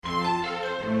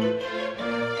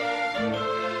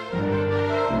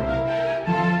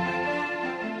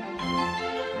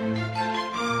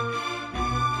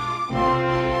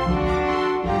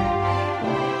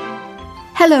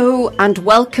Hello and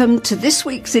welcome to this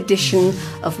week's edition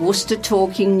of Worcester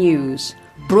Talking News,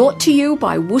 brought to you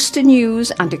by Worcester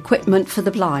News and Equipment for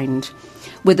the Blind,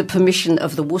 with the permission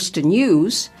of the Worcester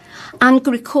News, and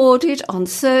recorded on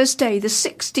Thursday the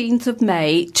 16th of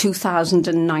May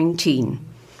 2019,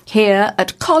 here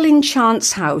at Colin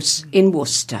Chance House in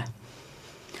Worcester.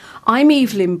 I'm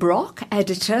Evelyn Brock,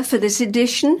 editor for this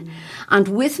edition, and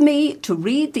with me to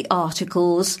read the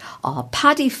articles are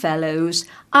Paddy Fellows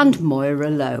and Moira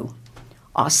Lowe.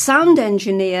 Our sound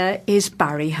engineer is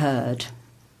Barry Hurd.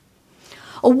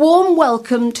 A warm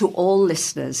welcome to all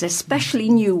listeners, especially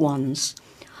new ones.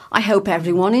 I hope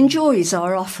everyone enjoys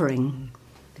our offering.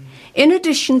 In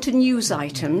addition to news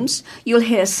items, you'll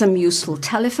hear some useful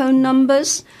telephone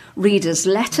numbers, readers'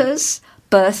 letters,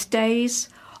 birthdays,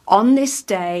 on this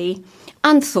day,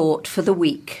 and thought for the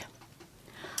week.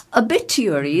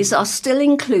 Obituaries are still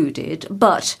included,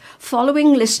 but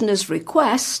following listeners'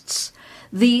 requests,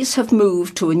 these have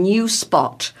moved to a new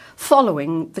spot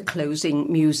following the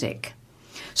closing music.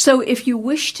 So if you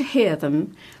wish to hear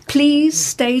them, please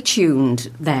stay tuned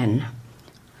then.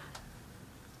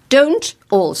 Don't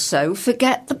also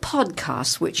forget the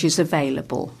podcast which is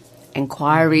available.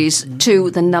 Enquiries to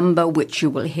the number which you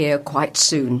will hear quite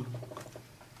soon.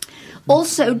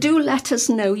 Also, do let us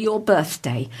know your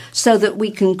birthday so that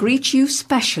we can greet you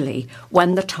specially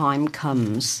when the time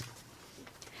comes.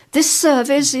 This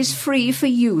service is free for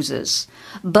users,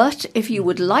 but if you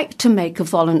would like to make a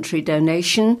voluntary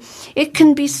donation, it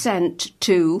can be sent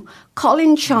to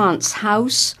Colin Chance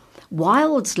House,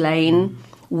 Wilds Lane,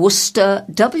 Worcester,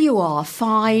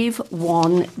 WR5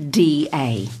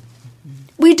 1DA.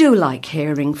 We do like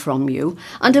hearing from you,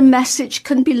 and a message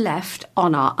can be left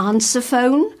on our answer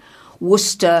phone,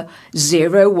 Worcester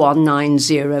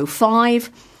 01905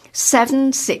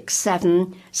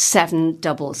 767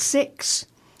 766,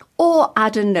 or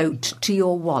add a note to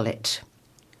your wallet.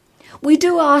 We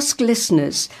do ask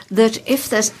listeners that if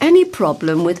there's any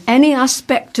problem with any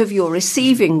aspect of your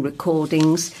receiving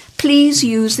recordings, please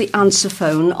use the answer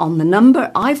phone on the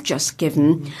number I've just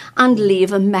given and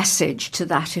leave a message to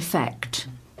that effect.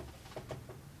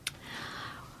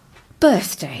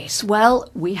 Birthdays. Well,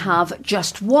 we have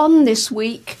just one this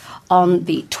week on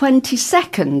the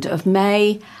 22nd of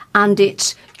May, and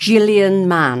it's Gillian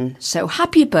Mann. So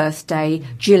happy birthday,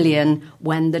 Gillian,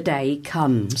 when the day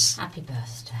comes. Happy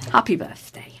birthday. Happy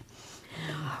birthday.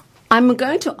 I'm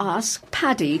going to ask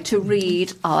Paddy to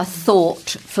read our thought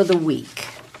for the week.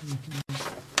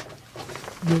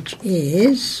 Which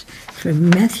is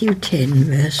from Matthew 10,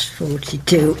 verse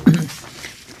 42.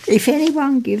 If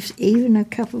anyone gives even a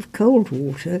cup of cold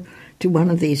water to one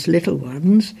of these little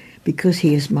ones, because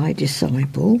he is my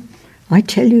disciple, I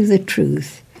tell you the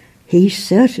truth, he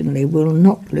certainly will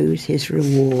not lose his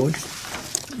reward.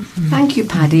 Thank you,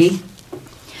 Paddy.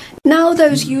 Now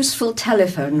those useful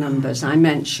telephone numbers I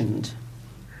mentioned.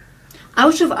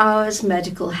 Out of hours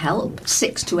medical help,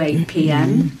 6 to 8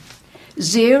 p.m,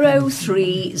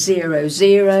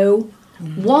 0300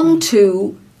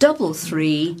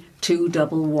 1233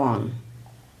 211.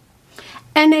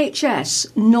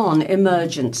 NHS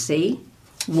non-emergency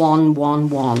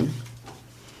 111.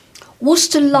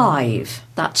 Worcester Live,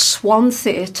 that's Swan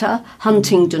Theatre,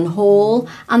 Huntingdon Hall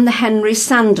and the Henry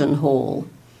Sandon Hall.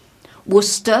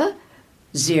 Worcester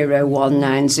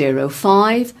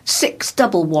 01905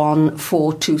 611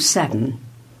 427.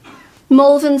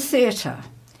 Malvern Theatre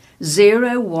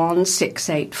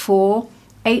 01684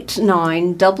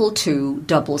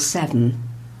 892277.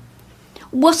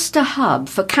 Worcester Hub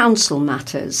for Council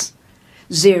Matters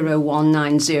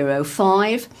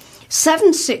 01905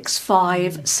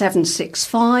 765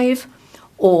 765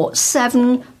 or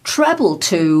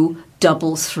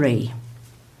 72223.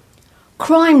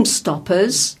 Crime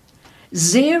Stoppers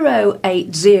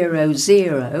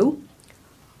 0800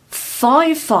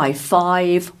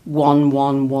 555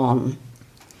 111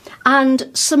 and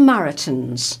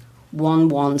Samaritans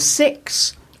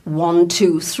 116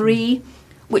 123,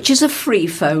 which is a free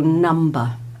phone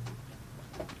number.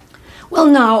 Well,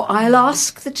 now I'll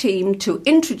ask the team to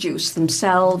introduce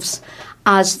themselves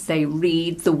as they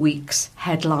read the week's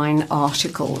headline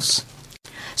articles.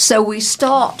 So we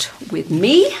start with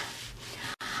me,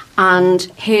 and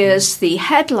here's the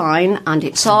headline and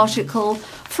its article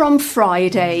from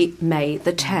Friday, May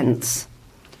the 10th.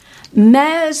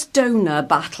 Mayor's donor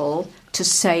battle to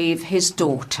save his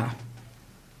daughter.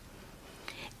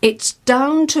 It's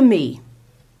down to me.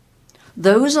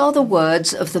 Those are the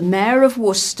words of the Mayor of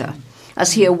Worcester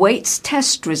as he awaits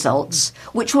test results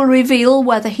which will reveal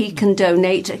whether he can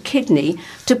donate a kidney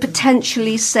to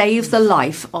potentially save the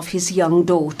life of his young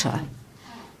daughter.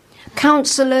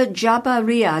 Councillor Jabba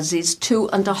Riaz's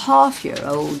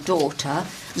 2.5-year-old daughter,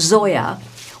 Zoya,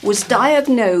 was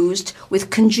diagnosed with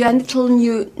congenital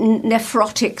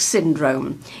nephrotic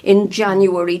syndrome in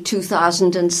January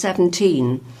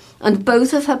 2017, and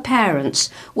both of her parents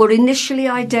were initially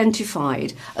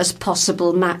identified as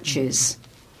possible matches.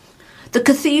 The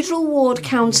Cathedral Ward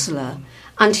councillor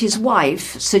and his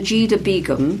wife, Sajida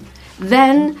Begum,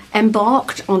 then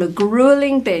embarked on a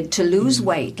gruelling bid to lose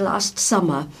weight last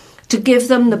summer to give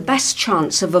them the best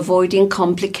chance of avoiding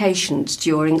complications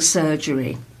during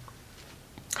surgery.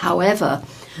 However,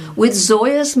 with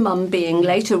Zoya's mum being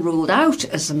later ruled out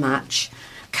as a match,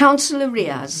 Councillor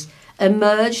Riaz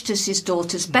emerged as his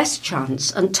daughter's best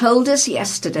chance and told us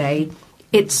yesterday,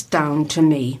 "It's down to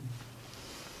me."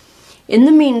 In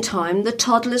the meantime, the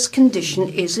toddler's condition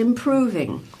is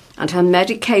improving and her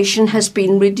medication has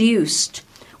been reduced,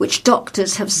 which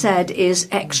doctors have said is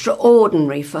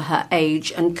extraordinary for her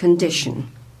age and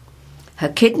condition. Her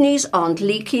kidneys aren't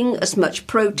leaking as much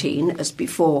protein as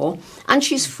before, and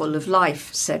she's full of life,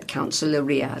 said Councillor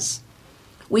Riaz.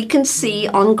 We can see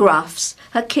on graphs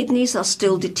her kidneys are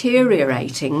still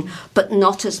deteriorating, but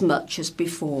not as much as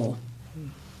before.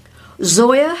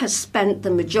 Zoya has spent the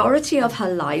majority of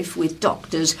her life with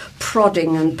doctors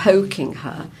prodding and poking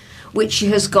her, which she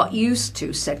has got used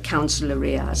to, said Councillor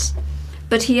Riaz.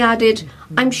 But he added,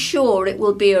 "I'm sure it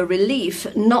will be a relief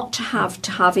not to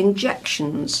have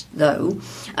injections, though,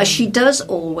 as she does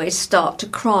always start to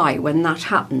cry when that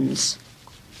happens."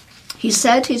 He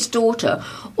said his daughter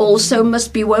also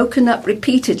must be woken up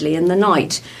repeatedly in the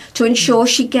night to ensure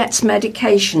she gets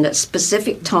medication at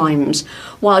specific times,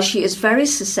 while she is very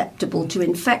susceptible to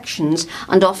infections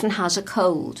and often has a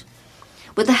cold.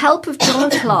 With the help of John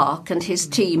Clark and his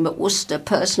team at Worcester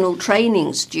Personal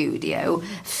Training Studio,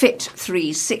 Fit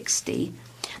 360,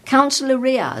 Councillor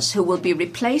Riaz, who will be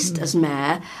replaced as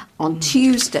mayor on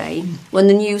Tuesday when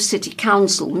the new City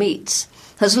Council meets,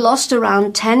 has lost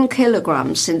around 10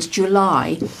 kilograms since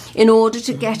July in order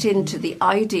to get into the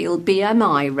ideal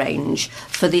BMI range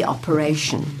for the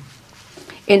operation.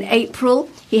 In April,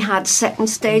 he had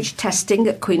second-stage testing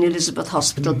at Queen Elizabeth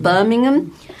Hospital,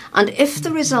 Birmingham, and if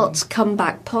the results come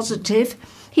back positive,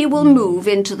 he will move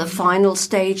into the final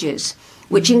stages,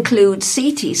 which include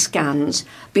CT scans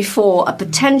before a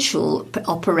potential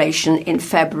operation in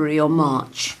February or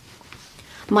March.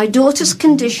 My daughter's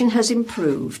condition has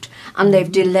improved, and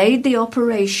they've delayed the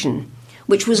operation,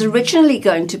 which was originally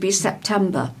going to be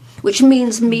September, which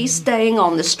means me staying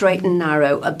on the straight and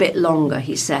narrow a bit longer,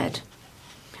 he said.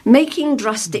 Making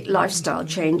drastic lifestyle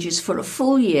changes for a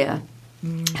full year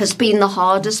has been the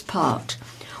hardest part,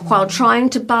 while trying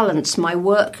to balance my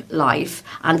work life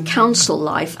and council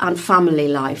life and family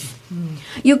life.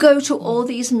 You go to all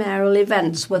these mayoral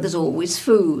events where there's always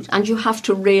food, and you have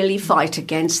to really fight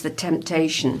against the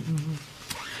temptation.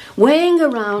 Weighing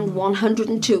around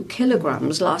 102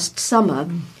 kilograms last summer,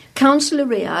 Councillor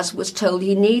Riaz was told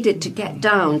he needed to get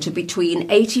down to between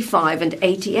 85 and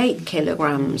 88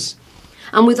 kilograms.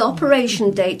 And with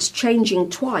operation dates changing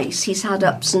twice, he's had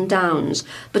ups and downs,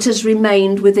 but has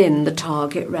remained within the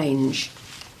target range.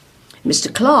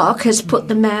 Mr. Clark has put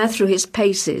the mayor through his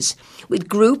paces with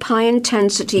group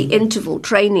high-intensity interval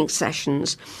training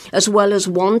sessions, as well as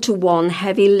one-to-one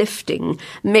heavy lifting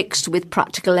mixed with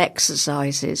practical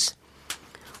exercises.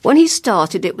 When he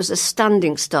started, it was a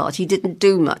standing start. He didn't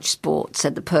do much sport,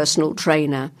 said the personal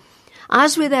trainer.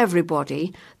 As with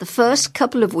everybody, the first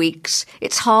couple of weeks,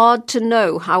 it's hard to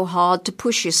know how hard to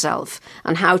push yourself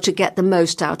and how to get the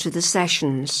most out of the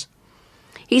sessions.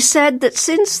 He said that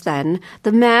since then,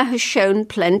 the mayor has shown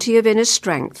plenty of inner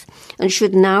strength and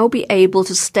should now be able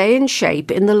to stay in shape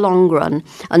in the long run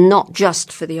and not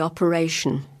just for the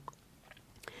operation.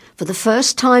 For the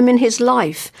first time in his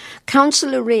life,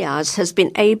 Councillor Riaz has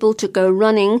been able to go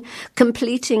running,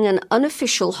 completing an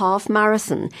unofficial half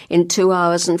marathon in 2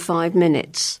 hours and 5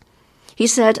 minutes. He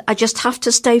said, "I just have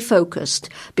to stay focused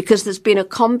because there's been a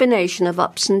combination of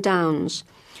ups and downs.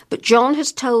 But John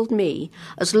has told me,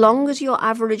 as long as your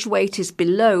average weight is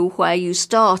below where you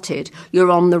started,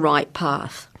 you're on the right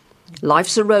path.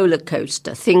 Life's a roller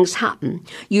coaster. Things happen.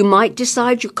 You might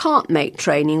decide you can't make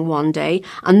training one day,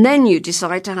 and then you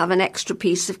decide to have an extra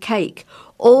piece of cake.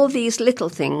 All these little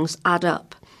things add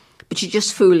up. But you're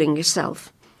just fooling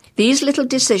yourself. These little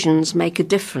decisions make a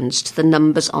difference to the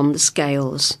numbers on the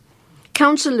scales."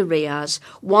 Councillor Riaz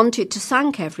wanted to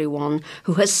thank everyone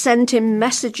who has sent him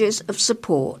messages of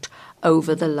support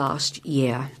over the last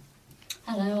year.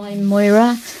 Hello, I'm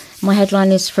Moira. My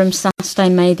headline is from Saturday,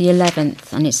 May the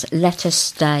 11th, and it's Let Us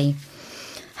Stay.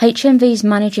 HMV's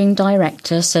managing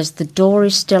director says the door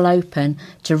is still open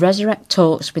to resurrect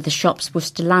talks with the shop's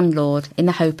Worcester landlord in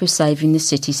the hope of saving the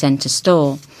city centre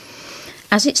store.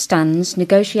 As it stands,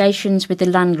 negotiations with the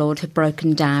landlord have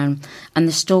broken down and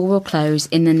the store will close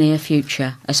in the near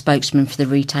future, a spokesman for the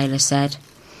retailer said.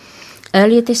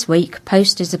 Earlier this week,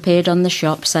 posters appeared on the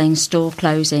shop saying store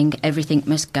closing, everything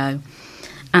must go.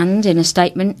 And in a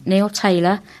statement, Neil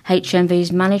Taylor,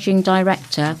 HMV's managing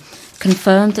director,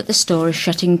 confirmed that the store is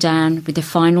shutting down with a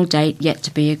final date yet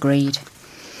to be agreed.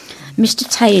 Mr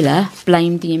Taylor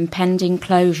blamed the impending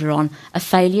closure on a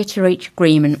failure to reach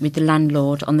agreement with the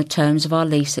landlord on the terms of our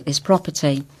lease at this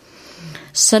property.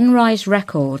 Sunrise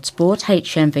Records bought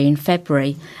HMV in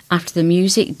February after the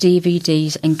music,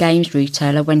 DVDs and games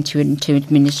retailer went into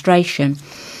administration.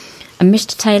 And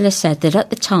Mr Taylor said that at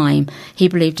the time he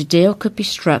believed a deal could be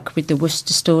struck with the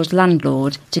Worcester store's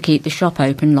landlord to keep the shop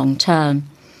open long term.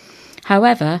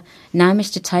 However, now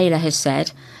Mr Taylor has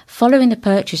said, following the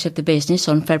purchase of the business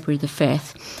on February the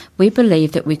 5th, we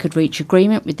believe that we could reach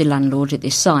agreement with the landlord at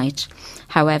this site.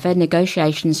 However,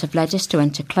 negotiations have led us to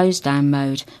enter close-down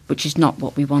mode, which is not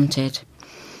what we wanted.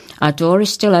 Our door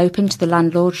is still open to the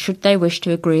landlord should they wish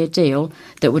to agree a deal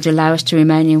that would allow us to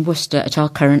remain in Worcester at our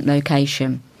current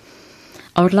location.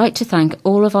 I would like to thank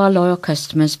all of our loyal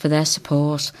customers for their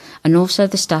support and also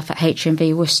the staff at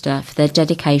HMV Worcester for their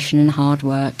dedication and hard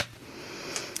work.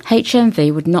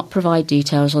 HMV would not provide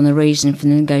details on the reason for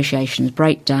the negotiations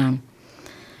breakdown.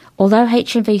 Although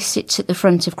HMV sits at the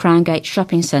front of Crowngate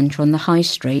Shopping Centre on the High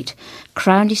Street,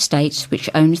 Crown Estates, which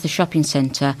owns the shopping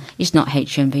centre, is not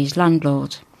HMV's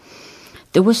landlord.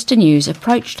 The Worcester News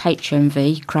approached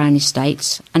HMV, Crown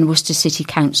Estates and Worcester City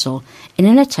Council in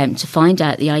an attempt to find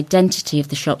out the identity of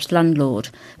the shop's landlord,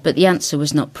 but the answer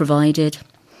was not provided.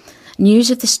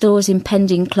 News of the store's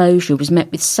impending closure was met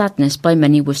with sadness by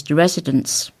many Worcester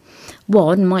residents.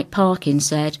 One, Mike Parkin,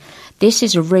 said, "This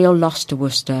is a real loss to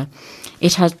Worcester.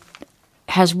 It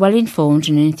has well-informed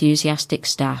and enthusiastic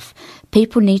staff.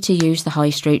 People need to use the high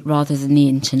street rather than the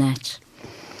internet."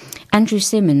 Andrew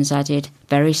Simmons added,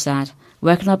 "Very sad.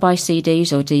 Where can I buy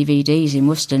CDs or DVDs in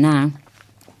Worcester now?"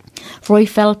 Roy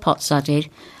Philpotts added,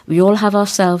 "We all have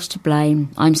ourselves to blame,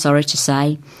 I'm sorry to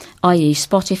say, i.e.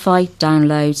 Spotify,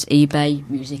 downloads, eBay,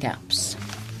 music apps."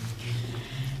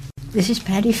 This is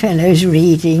Paddy Fellows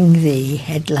reading the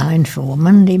headline for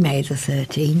Monday, May the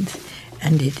 13th,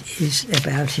 and it is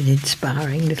about an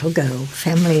inspiring little girl.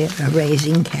 Family are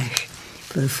raising cash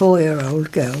for a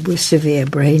 4-year-old girl with severe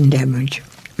brain damage.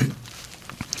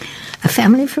 A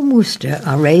family from Worcester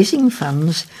are raising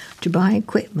funds to buy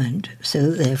equipment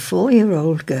so that their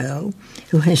 4-year-old girl,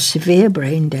 who has severe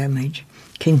brain damage,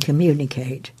 can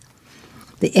communicate.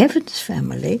 The Evans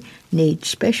family needs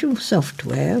special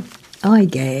software, eye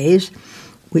gaze,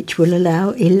 which will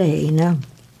allow Elena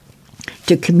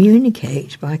to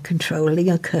communicate by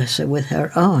controlling a cursor with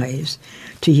her eyes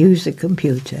to use the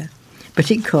computer,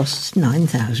 but it costs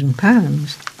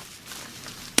 £9,000.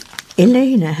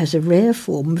 Elena has a rare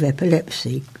form of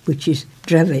epilepsy, which is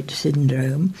Dravet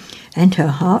syndrome, and her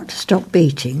heart stopped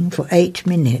beating for 8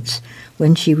 minutes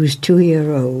when she was 2 years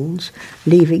old,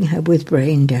 leaving her with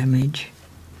brain damage.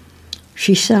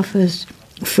 She suffers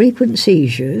frequent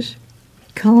seizures,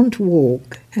 can't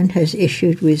walk, and has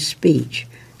issues with speech,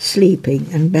 sleeping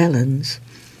and balance.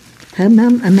 Her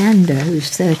mum, Amanda, who's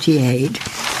 38,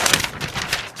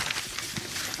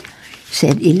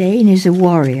 said, "Elaine is a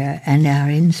warrior and our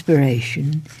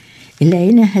inspiration.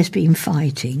 Elena has been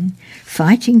fighting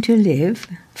to live,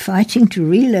 fighting to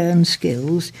relearn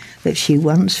skills that she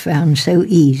once found so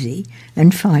easy,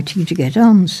 and fighting to get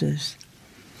answers."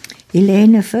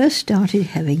 Elena first started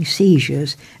having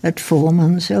seizures at 4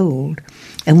 months old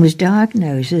and was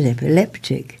diagnosed as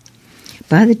epileptic.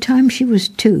 By the time she was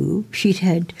 2, she'd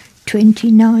had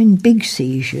 29 big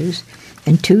seizures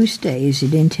and 2 stays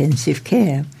in intensive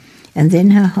care, and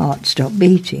then her heart stopped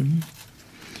beating.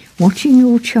 Watching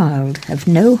your child have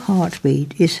no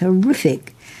heartbeat is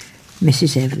horrific,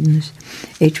 Mrs. Evans.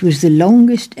 It was the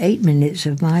longest 8 minutes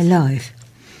of my life.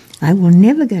 I will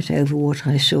never get over what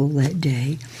I saw that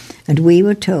day, and we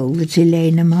were told that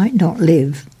Elena might not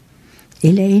live.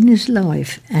 Elena's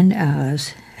life and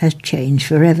ours has changed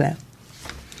forever.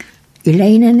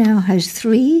 Elena now has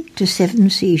 3 to 7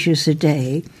 seizures a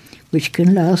day, which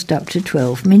can last up to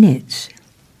 12 minutes.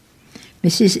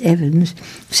 Mrs. Evans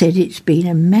said it's been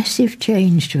a massive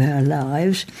change to our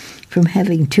lives, from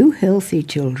having 2 healthy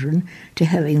children to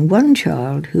having 1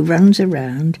 child who runs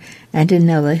around and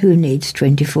another who needs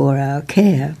 24-hour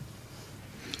care.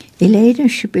 Elena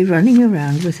should be running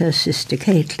around with her sister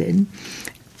Caitlin,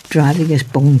 driving us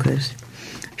bonkers.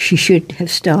 She should have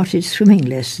started swimming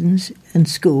lessons and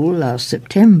school last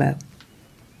September.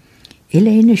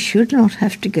 Elena should not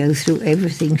have to go through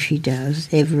everything she does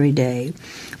every day.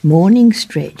 Morning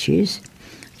stretches,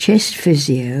 chest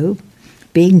physio,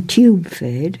 being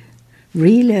tube-fed,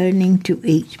 relearning to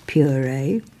eat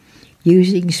puree,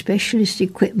 using specialist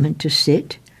equipment to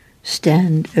sit,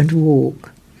 stand and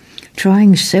walk,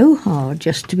 trying so hard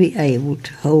just to be able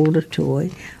to hold a toy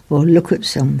or look at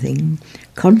something,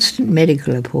 constant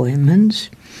medical appointments,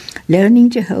 learning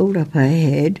to hold up her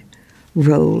head,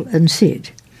 roll and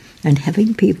sit, and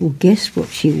having people guess what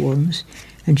she wants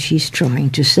and she's trying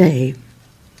to say.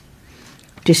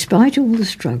 Despite all the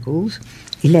struggles,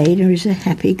 Elena is a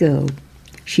happy girl.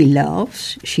 She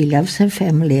laughs, she loves her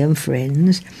family and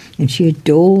friends, and she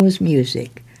adores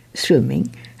music,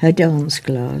 swimming, her dance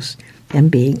class,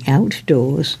 and being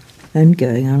outdoors and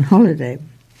going on holiday.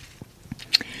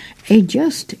 A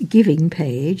Just Giving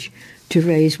page to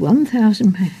raise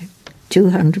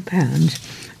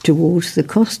 £1,200 towards the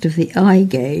cost of the eye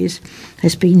gaze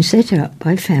has been set up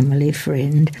by family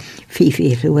friend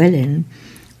Fifi Llewellyn,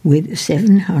 with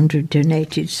 700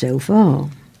 donated so far.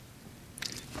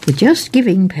 The Just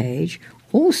Giving page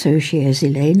also shares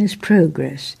Elena's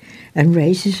progress and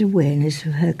raises awareness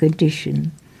of her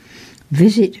condition.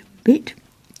 Visit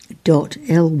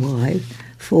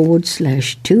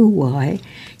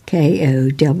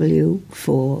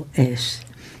bit.ly/2YKOW4S.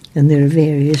 And there are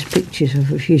various pictures of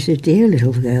her. She's a dear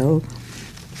little girl.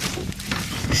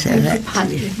 So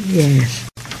yes.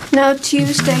 Now,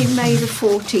 Tuesday, May the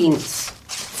 14th.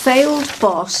 Failed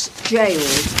boss jailed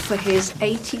for his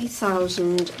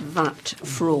 80,000 VAT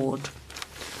fraud.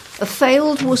 A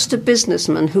failed Worcester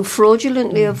businessman who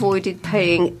fraudulently avoided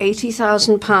paying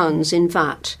 £80,000 in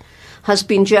VAT has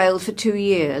been jailed for 2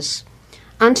 years.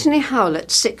 Anthony Howlett,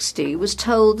 60, was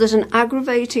told that an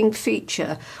aggravating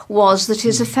feature was that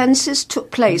his offences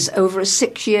took place over a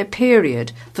 6-year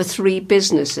period for 3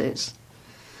 businesses.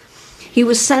 He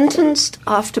was sentenced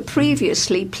after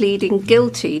previously pleading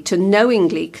guilty to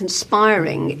knowingly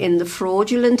conspiring in the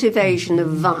fraudulent evasion of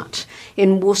VAT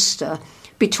in Worcester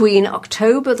between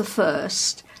October the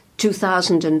 1st,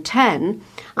 2010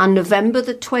 and November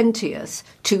the 20th,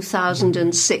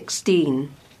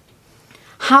 2016.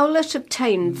 Howlett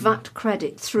obtained VAT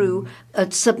credit through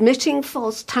submitting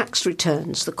false tax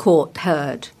returns, the court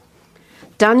heard.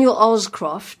 Daniel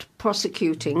Oscroft,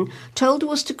 prosecuting, told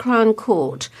Worcester Crown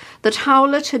Court that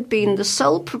Howlett had been the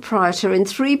sole proprietor in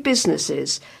 3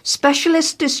 businesses,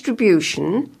 Specialist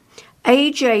Distribution,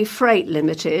 AJ Freight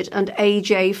Limited and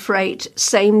AJ Freight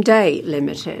Same Day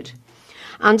Limited,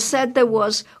 and said there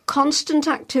was constant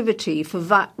activity for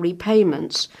VAT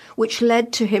repayments, which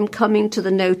led to him coming to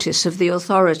the notice of the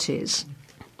authorities.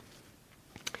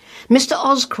 Mr.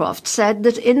 Oscroft said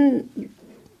that in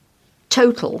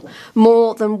total,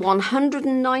 more than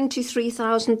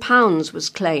 £193,000 was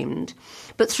claimed,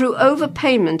 but through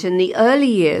overpayment in the early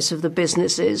years of the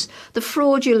businesses, the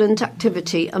fraudulent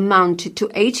activity amounted to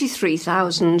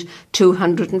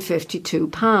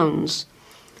 £83,252.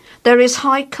 There is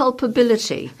high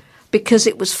culpability because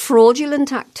it was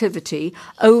fraudulent activity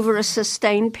over a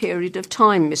sustained period of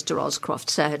time, Mr. Oscroft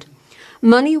said.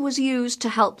 Money was used to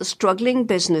help the struggling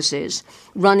businesses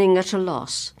running at a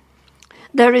loss.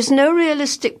 There is no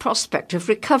realistic prospect of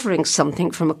recovering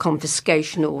something from a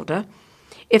confiscation order.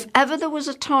 If ever there was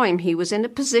a time he was in a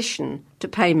position to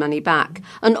pay money back,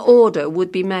 an order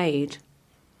would be made.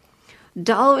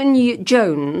 Darwin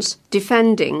Jones,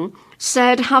 defending,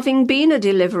 said having been a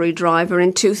delivery driver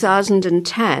in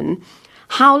 2010,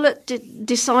 Howlett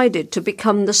decided to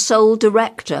become the sole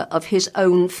director of his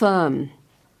own firm.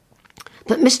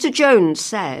 But Mr. Jones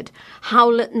said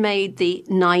Howlett made the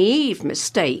naive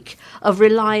mistake of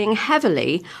relying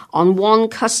heavily on one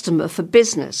customer for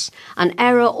business, an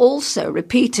error also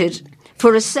repeated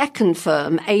for a second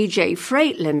firm, AJ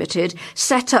Freight Limited,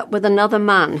 set up with another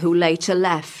man who later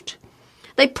left.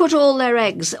 They put all their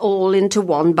eggs all into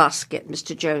one basket,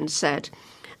 Mr. Jones said.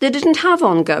 They didn't have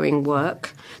ongoing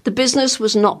work. The business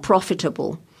was not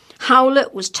profitable.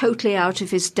 Howlett was totally out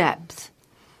of his depth.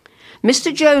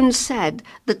 Mr. Jones said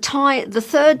the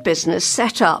third business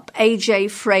set up,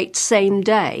 AJ Freight Same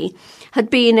Day,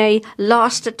 had been a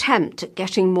last attempt at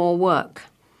getting more work.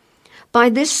 By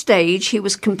this stage, he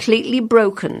was completely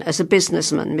broken as a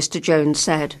businessman, Mr. Jones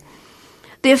said.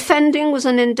 The offending was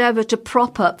an endeavour to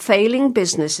prop up failing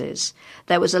businesses.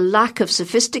 There was a lack of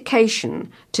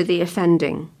sophistication to the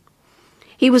offending.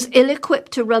 He was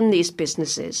ill-equipped to run these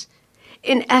businesses.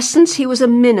 In essence, he was a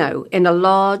minnow in a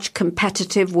large,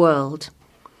 competitive world.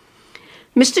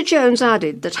 Mr. Jones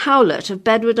added that Howlett of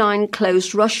Bedwardine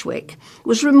Close, Rushwick,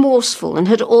 was remorseful and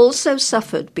had also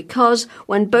suffered because,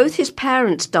 when both his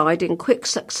parents died in quick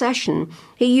succession,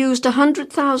 he used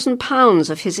 £100,000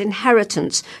 of his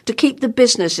inheritance to keep the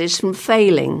businesses from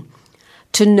failing,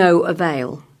 to no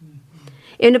avail.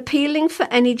 In appealing for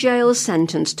any jail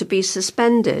sentence to be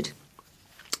suspended,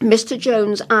 Mr.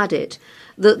 Jones added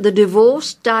that the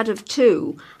divorced dad of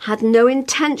two had no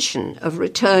intention of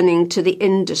returning to the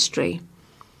industry.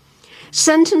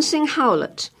 Sentencing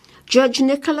Howlett, Judge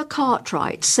Nicola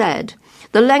Cartwright said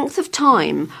the length of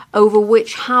time over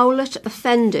which Howlett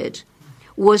offended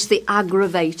was the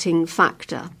aggravating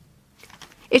factor.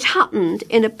 It happened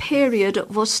in a period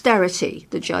of austerity,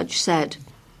 the judge said.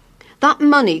 That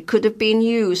money could have been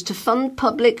used to fund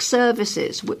public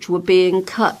services which were being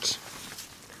cut.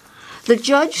 The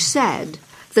judge said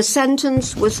the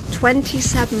sentence was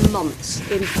 27 months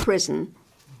in prison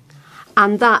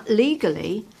and that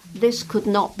legally this could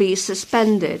not be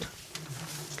suspended.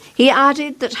 He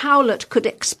added that Howlett could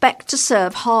expect to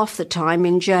serve half the time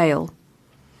in jail.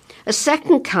 A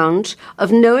second count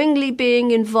of knowingly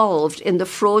being involved in the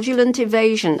fraudulent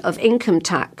evasion of income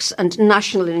tax and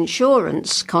national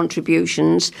insurance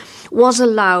contributions was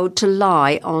allowed to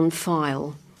lie on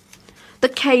file. The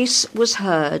case was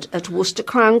heard at Worcester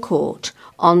Crown Court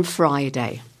on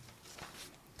Friday.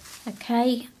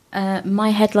 Okay, my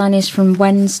headline is from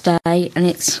Wednesday, and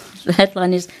the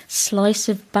headline is Slice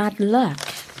of Bad Luck.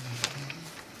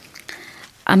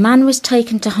 A man was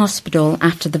taken to hospital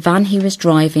after the van he was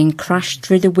driving crashed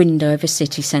through the window of a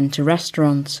city centre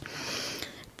restaurant.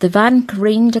 The van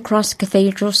careened across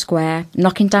Cathedral Square,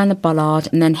 knocking down the bollard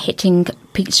and then hitting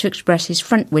Pizza Express's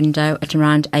front window at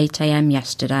around 8 a.m.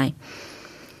 yesterday.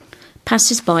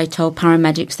 Passers-by told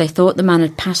paramedics they thought the man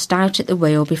had passed out at the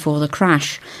wheel before the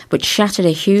crash, which shattered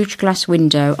a huge glass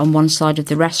window on one side of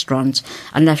the restaurant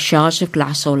and left shards of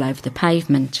glass all over the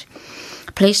pavement.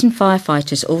 Police and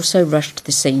firefighters also rushed to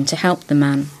the scene to help the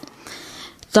man.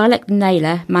 Dilek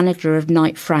Naylor, manager of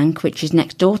Knight Frank, which is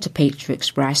next door to Pizza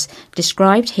Express,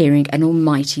 described hearing an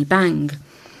almighty bang.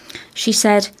 She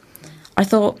said, "I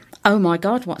thought, oh my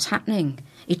God, what's happening?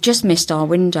 It just missed our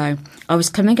window. I was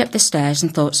coming up the stairs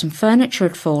and thought some furniture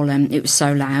had fallen. It was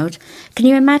so loud. Can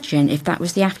you imagine if that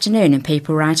was the afternoon and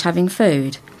people were out having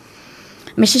food?"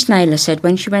 Mrs. Naylor said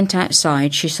when she went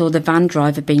outside she saw the van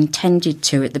driver being tended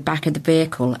to at the back of the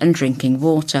vehicle and drinking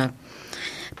water.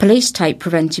 Police tape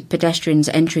prevented pedestrians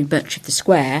entering much of the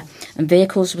square and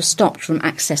vehicles were stopped from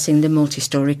accessing the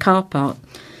multi-storey car park,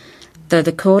 though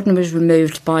the cordon was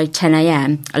removed by 10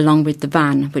 a.m. along with the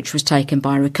van, which was taken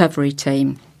by a recovery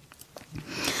team.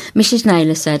 Mrs.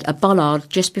 Naylor said a bollard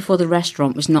just before the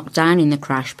restaurant was knocked down in the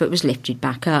crash but was lifted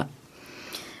back up.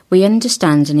 We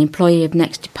understand an employee of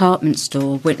Next department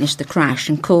store witnessed the crash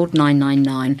and called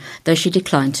 999, though she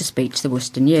declined to speak to the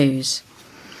Worcester News.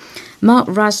 Mark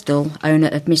Rasdell, owner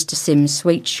of Mr. Sims'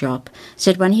 sweet shop,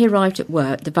 said when he arrived at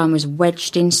work the van was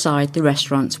wedged inside the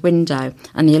restaurant's window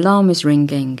and the alarm was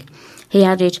ringing. He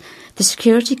added, "The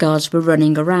security guards were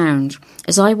running around.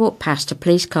 As I walked past, a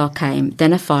police car came,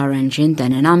 then a fire engine,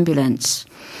 then an ambulance."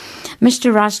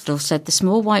 Mr. Rasdell said the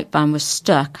small white van was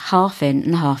stuck half in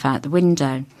and half out the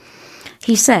window.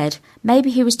 He said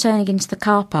maybe he was turning into the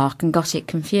car park and got it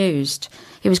confused.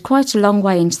 It was quite a long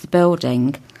way into the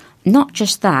building. Not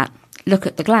just that, look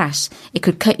at the glass. It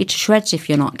could cut you to shreds if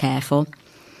you're not careful.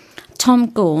 Tom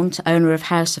Gaunt, owner of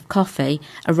House of Coffee,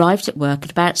 arrived at work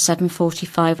at about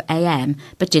 7:45 a.m.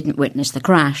 but didn't witness the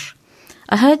crash.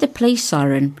 "I heard the police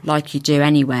siren, like you do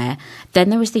anywhere. Then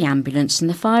there was the ambulance and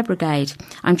the fire brigade.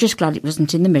 I'm just glad it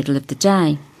wasn't in the middle of the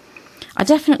day. I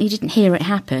definitely didn't hear it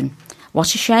happen.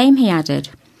 What a shame," he added.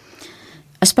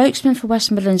 A spokesman for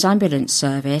West Midlands Ambulance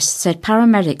Service said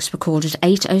paramedics were called at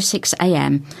 8:06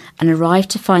 a.m. and arrived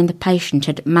to find the patient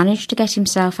had managed to get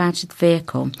himself out of the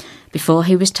vehicle before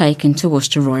he was taken to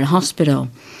Worcester Royal Hospital.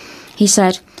 He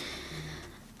said,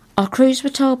 "Our crews were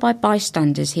told by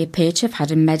bystanders he appeared to have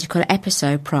had a medical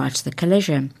episode prior to the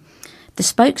collision. The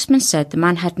spokesman said the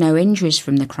man had no injuries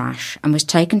from the crash and was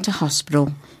taken to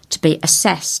hospital to be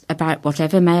assessed about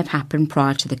whatever may have happened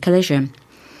prior to the collision.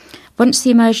 Once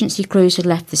the emergency crews had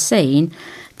left the scene,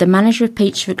 the manager of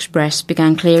Pizza Express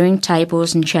began clearing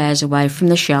tables and chairs away from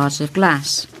the shards of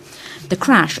glass. The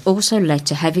crash also led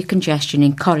to heavy congestion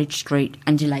in College Street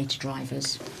and delayed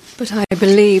drivers." But I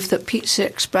believe that Pizza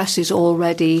Express is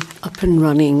already up and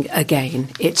running again.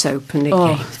 It's open again.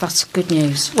 Oh, that's good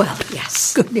news. Well,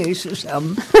 yes. Good news for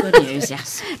some. Good news,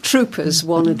 yes. Troopers,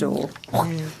 one and all.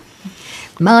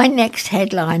 My next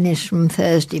headline is from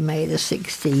Thursday, May the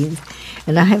 16th,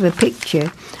 and I have a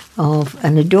picture of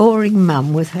an adoring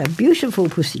mum with her beautiful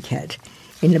pussycat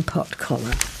in a pot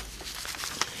collar.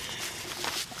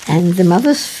 And the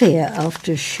mother's fear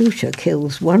after a shooter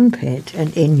kills one pet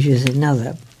and injures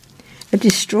another. A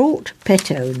distraught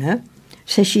pet owner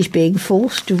says she's being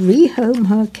forced to rehome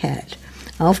her cat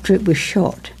after it was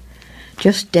shot,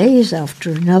 just days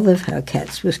after another of her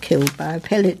cats was killed by a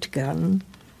pellet gun.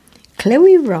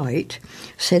 Chloe Wright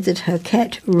said that her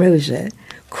cat Rosa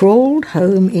crawled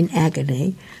home in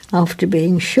agony after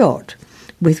being shot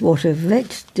with what a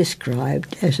vet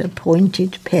described as a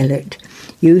pointed pellet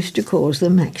used to cause the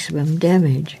maximum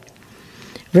damage.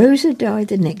 Rosa died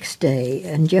the next day,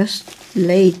 and just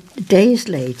days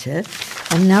later,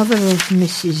 another of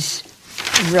Mrs.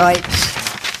 Wright's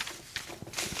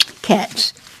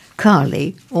cats,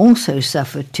 Carly, also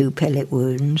suffered 2 pellet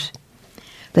wounds.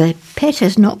 The pet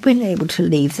has not been able to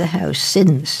leave the house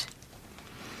since.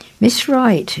 Miss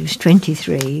Wright, who's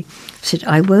 23, said,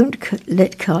 "I won't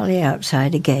let Carly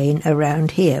outside again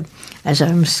around here, as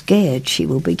I'm scared she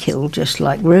will be killed just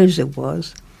like Rosa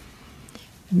was."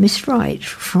 Miss Wright,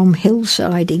 from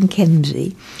Hillside in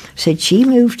Kemsey, said she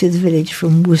moved to the village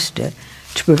from Worcester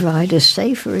to provide a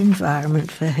safer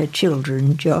environment for her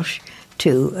children, Josh,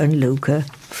 2, and Luca,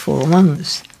 4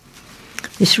 months.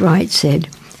 Miss Wright said,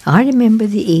 "I remember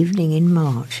the evening in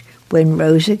March when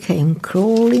Rosa came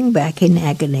crawling back in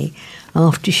agony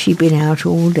after she'd been out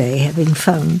all day having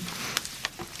fun.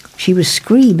 She was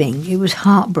screaming. It was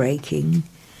heartbreaking.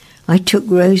 I took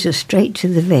Rosa straight to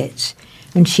the vet's,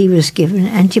 and she was given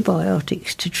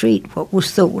antibiotics to treat what was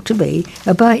thought to be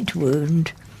a bite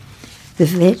wound. The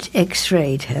vet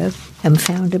x-rayed her and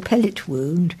found a pellet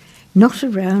wound, not a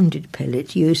rounded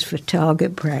pellet used for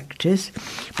target practice,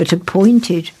 but a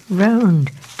pointed,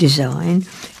 round design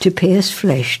to pierce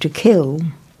flesh to kill.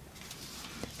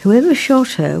 Whoever shot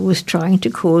her was trying to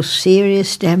cause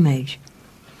serious damage.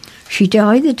 She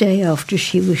died the day after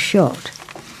she was shot.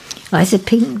 I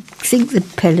think the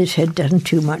pellet had done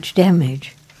too much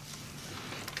damage."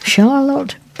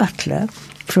 Charlotte Butler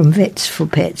from Vets for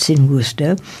Pets in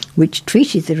Worcester, which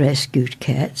treated the rescued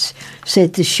cats,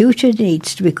 said the shooter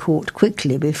needs to be caught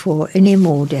quickly before any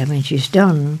more damage is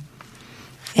done.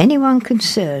 Anyone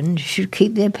concerned should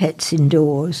keep their pets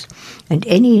indoors, and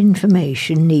any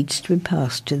information needs to be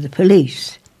passed to the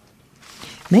police.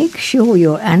 Make sure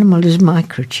your animal is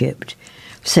microchipped,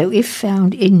 so if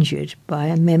found injured by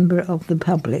a member of the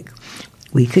public,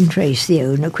 we can trace the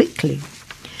owner quickly.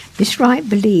 Miss Wright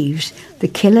believes the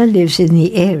killer lives in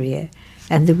the area,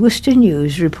 and the Worcester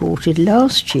News reported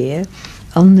last year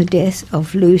on the death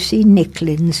of Lucy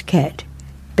Nicklin's cat,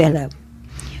 Bella.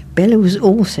 Bella was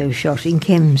also shot in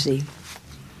Kemsey.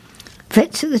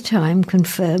 Vets at the time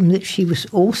confirmed that she was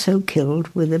also killed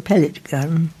with a pellet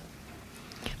gun.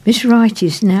 Miss Wright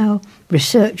is now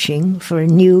searching for a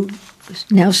new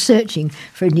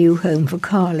home for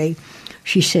Carly.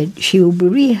 She said she will be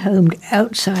rehomed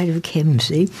outside of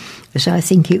Kemsey, as I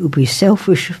think it would be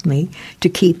selfish of me to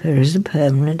keep her as a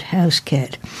permanent house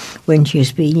cat when she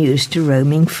has been used to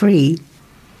roaming free.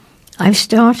 I've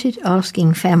started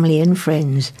asking family and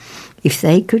friends if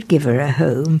they could give her a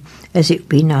home, as it would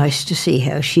be nice to see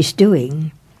how she's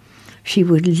doing. She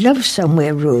would love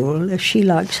somewhere rural, as she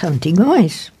likes hunting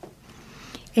mice.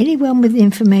 Anyone with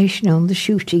information on the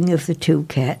shooting of the 2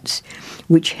 cats,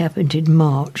 which happened in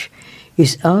March,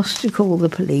 is asked to call the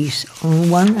police on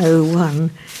 101,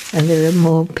 and there are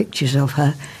more pictures of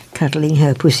her cuddling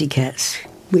her pussycats,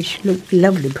 which look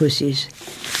lovely pussies.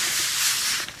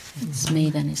 It's me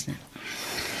then, isn't it?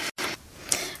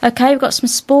 OK, we've got some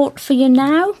sport for you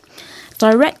now.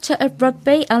 Director of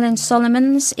Rugby, Alan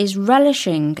Solomons, is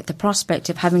relishing the prospect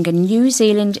of having a New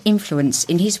Zealand influence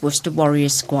in his Worcester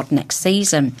Warriors squad next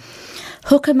season.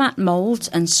 Hooker Matt Mould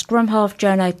and scrum half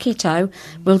Jono Kito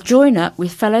will join up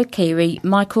with fellow Kiwi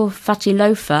Michael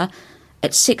Fatilofa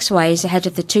at 6 ways ahead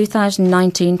of the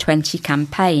 2019-20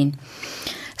 campaign.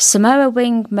 Samoa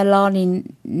wing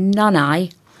Melani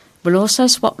Nanai will also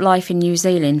swap life in New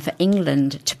Zealand for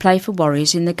England to play for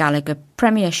Warriors in the Gallagher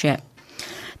Premiership.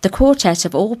 The quartet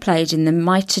have all played in the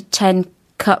Mitre 10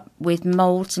 Cup with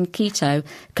Moulds and Quito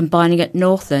combining at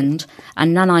Northland,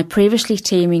 and Nanai previously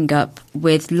teaming up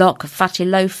with Locke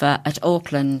Fatilofa at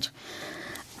Auckland.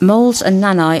 Moulds and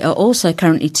Nanai are also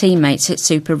currently teammates at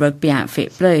Super Rugby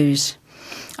outfit Blues.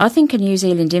 "I think a New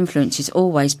Zealand influence is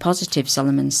always positive,"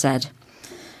 Solomon said.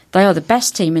 "They are the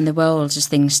best team in the world as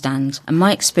things stand, and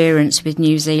my experience with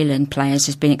New Zealand players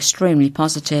has been extremely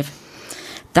positive.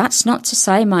 That's not to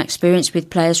say my experience with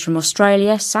players from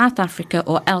Australia, South Africa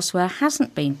or elsewhere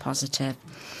hasn't been positive.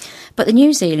 But the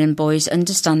New Zealand boys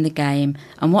understand the game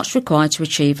and what's required to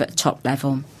achieve at top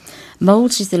level.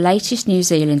 Moulds is the latest New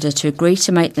Zealander to agree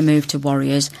to make the move to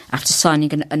Warriors after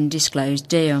signing an undisclosed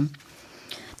deal.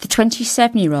 The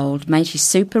 27-year-old made his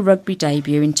Super Rugby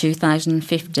debut in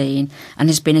 2015 and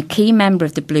has been a key member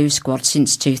of the Blues squad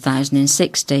since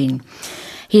 2016.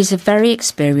 He is a very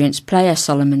experienced player,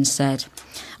 Solomon said.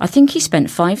 I think he spent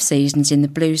 5 seasons in the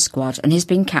Blues squad and has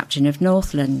been captain of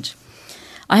Northland.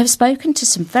 I have spoken to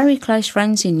some very close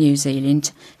friends in New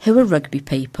Zealand who are rugby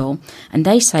people, and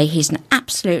they say he's an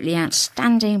absolutely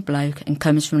outstanding bloke and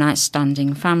comes from an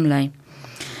outstanding family.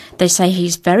 They say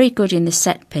he's very good in the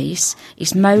set piece,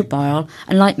 is mobile,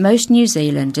 and like most New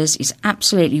Zealanders, is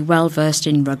absolutely well versed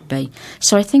in rugby,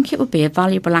 so I think it would be a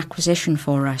valuable acquisition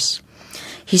for us.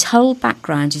 His whole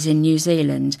background is in New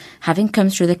Zealand, having come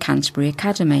through the Canterbury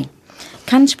Academy.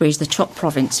 Canterbury is the top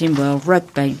province in world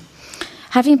rugby.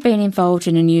 Having been involved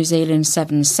in a New Zealand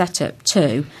Sevens setup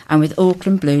too, and with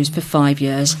Auckland Blues for 5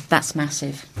 years, that's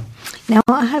massive. Now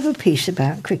I have a piece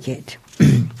about cricket.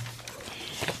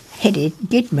 Headed,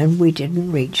 Gidman, we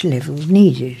didn't reach levels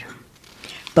needed.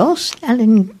 Boss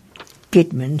Alan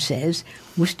Gidman says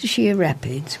Worcestershire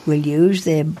Rapids will use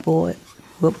their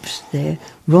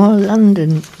Royal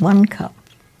London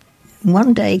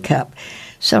one-day cup,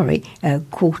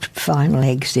 quarter-final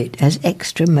exit as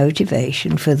extra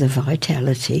motivation for the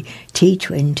Vitality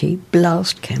T20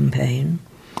 Blast campaign.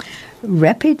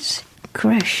 Rapids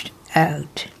crashed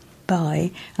out by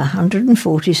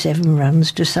 147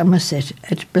 runs to Somerset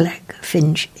at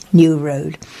Blackfinch New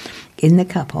Road in the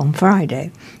Cup on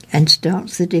Friday and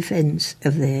starts the defence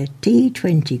of their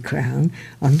T20 crown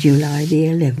on July the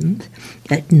 11th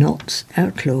at Notts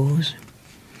Outlaws.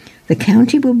 The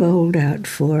county were bowled out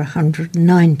for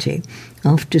 190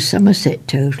 after Somerset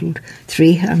totalled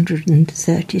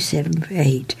 337 for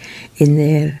 8 in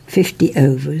their 50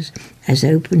 overs as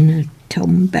opener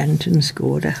Tom Banton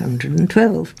scored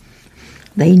 112.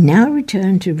 They now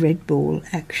return to red ball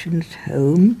action at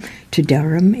home to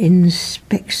Durham in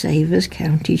Specsavers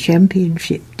County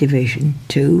Championship Division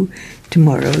 2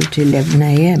 tomorrow at 11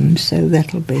 a.m, so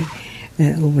that'll be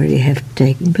already have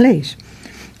taken place.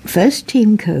 First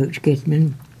team coach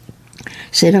Gidman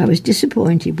said, I was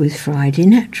disappointed with Friday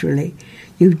naturally.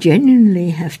 You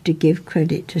genuinely have to give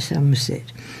credit to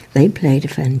Somerset. They played a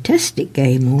fantastic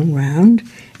game all round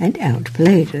and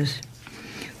outplayed us.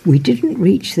 We didn't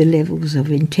reach the levels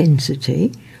of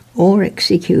intensity or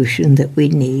execution that we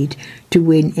need to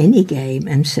win any game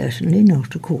and certainly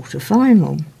not a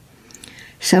quarter-final.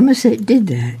 Somerset did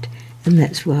that, and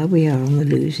that's why we are on the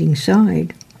losing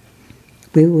side.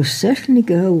 We will certainly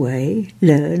go away,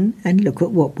 learn and look at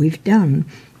what we've done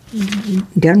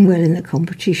well in the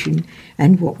competition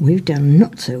and what we've done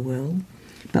not so well.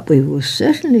 But we will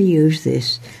certainly use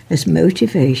this as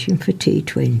motivation for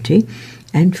T20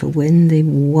 and for when the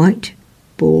white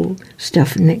ball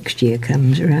stuff next year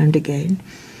comes around again.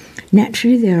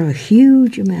 Naturally, there are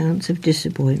huge amounts of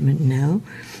disappointment now.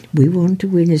 We want to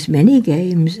win as many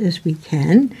games as we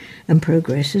can and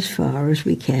progress as far as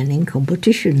we can in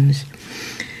competitions.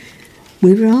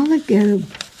 We'd rather get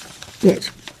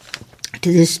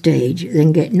to this stage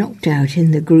than get knocked out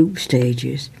in the group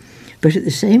stages. But at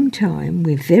the same time,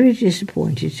 we're very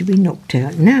disappointed to be knocked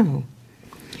out now.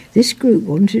 This group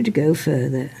wanted to go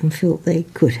further and felt they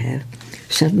could have.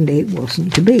 Suddenly it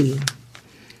wasn't to be.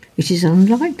 It is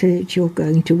unlikely that you're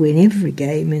going to win every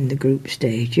game in the group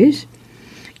stages.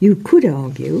 You could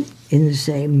argue, in the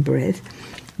same breath,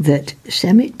 that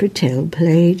Samit Patel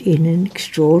played in an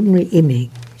extraordinary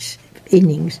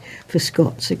innings for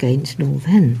Scots against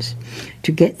Northants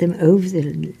to get them over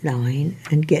the line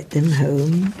and get them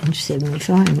home in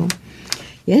semi-final.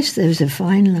 Yes, those are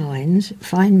fine lines,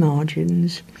 fine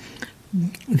margins.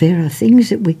 There are things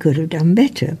that we could have done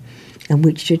better and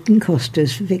which didn't cost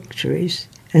us victories,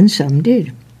 and some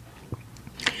did.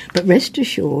 But rest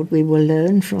assured we will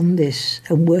learn from this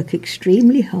and work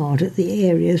extremely hard at the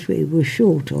areas we were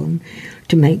short on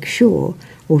to make sure,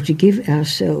 or to give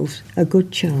ourselves a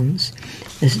good chance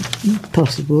as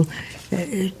possible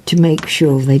to make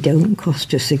sure they don't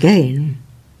cost us again.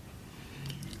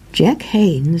 Jack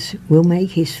Haynes will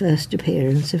make his first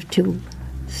appearance of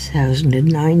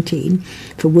 2019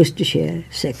 for Worcestershire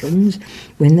Seconds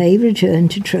when they return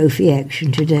to trophy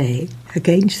action today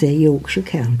against their Yorkshire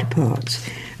counterparts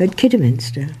at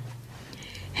Kidderminster.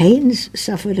 Haynes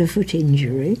suffered a foot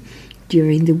injury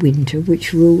during the winter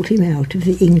which ruled him out of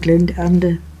the England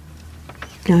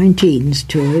under-19s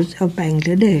tours of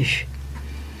Bangladesh.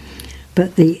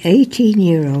 But the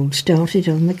 18-year-old started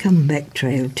on the comeback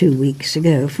trail 2 weeks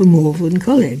ago for Malvern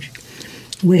College,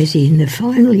 where he's in the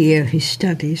final year of his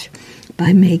studies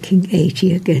by making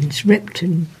 80 against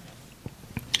Repton.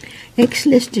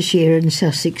 Ex-Leicestershire and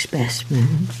Sussex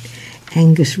batsman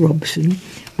Angus Robson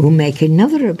will make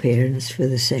another appearance for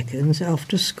the Seconds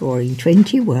after scoring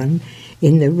 21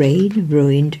 in the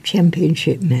rain-ruined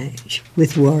championship match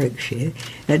with Warwickshire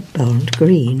at Barnt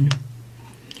Green.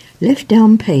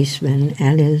 Left-arm paceman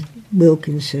Alan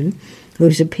Wilkinson, who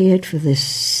has appeared for the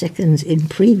Seconds in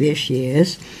previous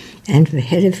years and for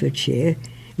Herefordshire,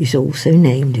 is also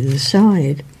named in the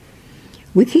side.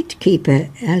 Wicket-keeper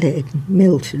Alan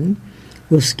Milton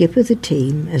will skipper the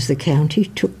team as the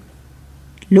county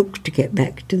looked to get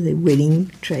back to the winning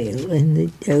trail in the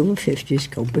over-50s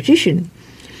competition.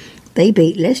 They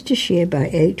beat Leicestershire by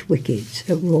 8 wickets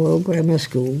at Royal Grammar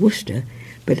School, Worcester,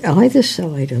 but either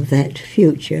side of that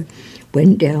future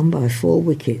went down by 4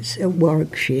 wickets at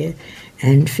Warwickshire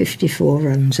and 54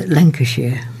 runs at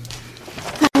Lancashire.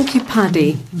 Thank you,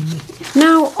 Paddy.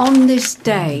 Now, on this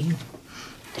day,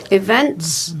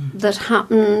 events that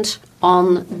happened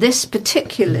on this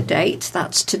particular date,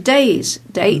 that's today's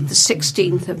date, the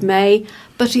 16th of May,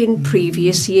 but in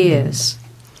previous years.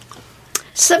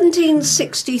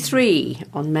 1763,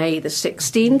 on May the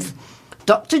 16th,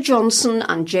 Dr. Johnson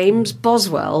and James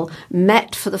Boswell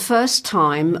met for the first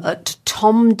time at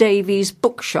Tom Davies'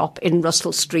 bookshop in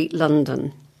Russell Street,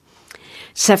 London.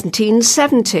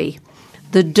 1770,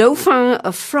 the Dauphin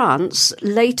of France,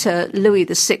 later Louis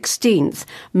XVI,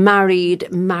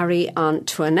 married Marie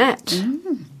Antoinette.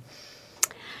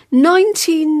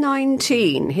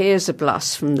 1919, here's a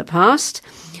blast from the past.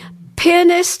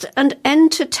 Pianist and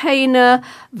entertainer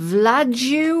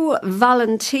Vladiu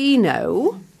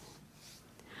Valentino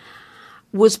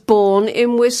was born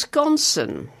in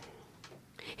Wisconsin.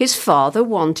 His father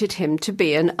wanted him to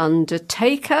be an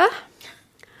undertaker,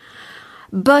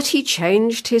 but he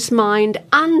changed his mind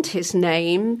and his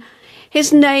name.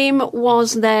 His name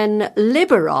was then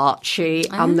Liberace,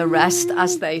 and the rest,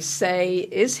 as they say,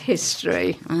 is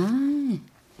history.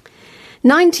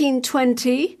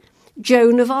 1920,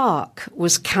 Joan of Arc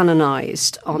was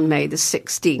canonised on May the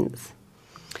 16th.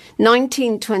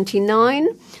 1929,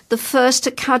 the first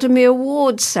Academy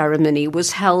Awards ceremony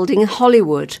was held in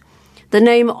Hollywood. The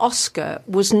name Oscar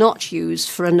was not used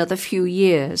for another few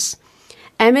years.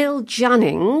 Emil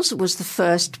Jannings was the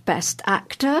first Best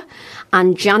Actor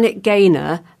and Janet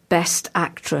Gaynor Best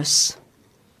Actress.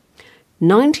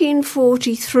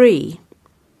 1943,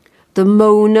 the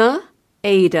Mona,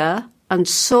 Ada and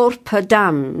Sorpe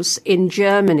dams in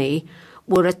Germany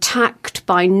were attacked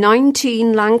by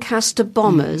 19 Lancaster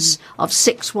bombers of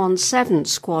 617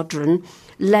 Squadron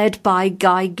led by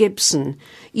Guy Gibson,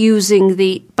 using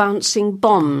the bouncing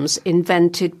bombs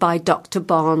invented by Dr.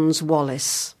 Barnes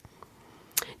Wallis.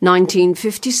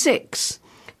 1956,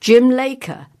 Jim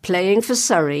Laker, playing for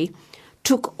Surrey,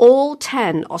 took all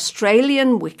 10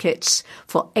 Australian wickets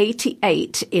for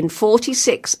 88 in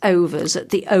 46 overs at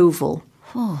the Oval.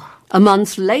 A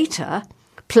month later,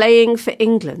 playing for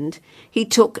England, he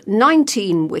took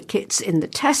 19 wickets in the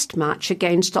Test match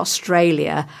against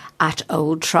Australia at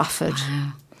Old Trafford.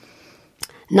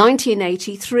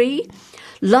 1983,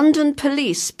 London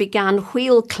police began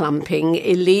wheel clamping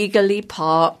illegally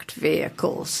parked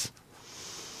vehicles.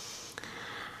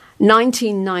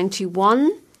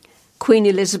 1991, Queen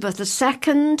Elizabeth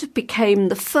II became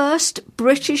the first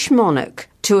British monarch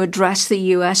to address the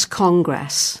US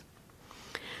Congress.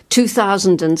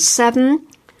 2007,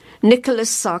 Nicolas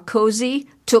Sarkozy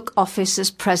took office as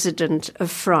President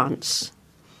of France.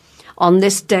 On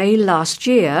this day last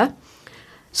year,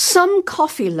 some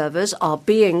coffee lovers are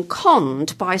being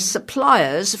conned by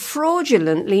suppliers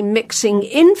fraudulently mixing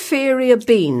inferior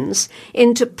beans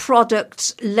into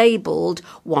products labelled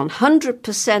 100%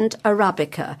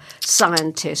 Arabica,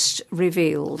 scientists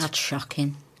revealed. That's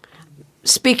shocking.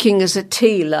 Speaking as a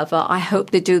tea lover, I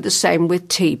hope they do the same with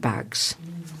tea bags.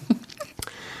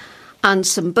 And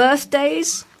some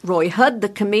birthdays. Roy Hudd, the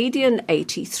comedian,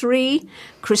 83.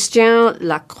 Christian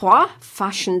Lacroix,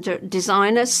 fashion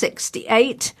designer,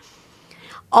 68.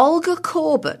 Olga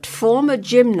Corbett, former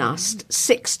gymnast,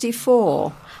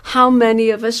 64. How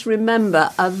many of us remember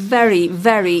a very,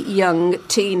 very young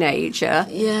teenager?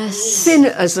 Yes. Thin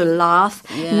as a lath,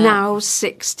 Yeah. now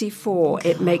 64.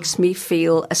 It makes me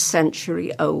feel a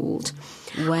century old.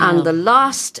 Wow. And the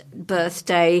last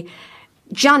birthday,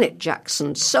 Janet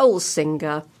Jackson, soul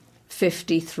singer,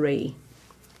 53.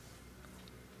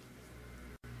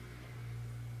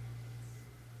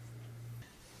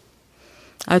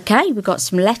 Okay, we've got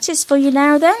some letters for you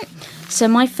now then. So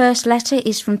my first letter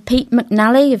is from Pete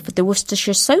McNally of the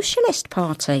Worcestershire Socialist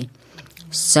Party.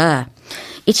 Sir,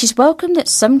 It is welcome that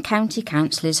some county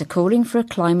councillors are calling for a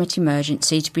climate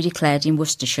emergency to be declared in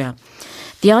Worcestershire.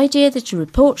 The idea that a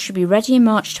report should be ready in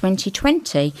March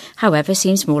 2020, however,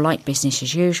 seems more like business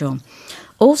as usual.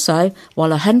 Also, while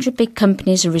 100 big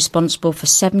companies are responsible for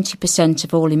 70%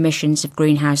 of all emissions of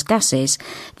greenhouse gases,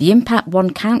 the impact one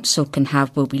council can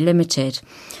have will be limited.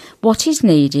 What is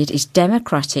needed is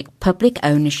democratic public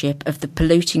ownership of the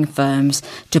polluting firms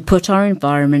to put our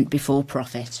environment before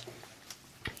profit.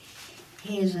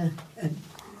 Here's a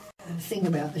thing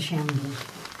about the shambles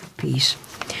piece.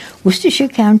 Worcestershire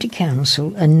County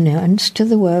Council announced to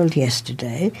the world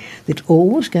yesterday that all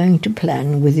was going to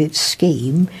plan with its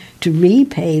scheme to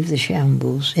repave the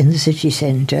shambles in the city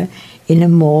centre in a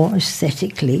more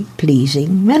aesthetically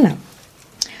pleasing manner.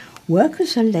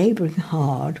 Workers are labouring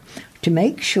hard to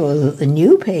make sure that the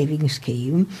new paving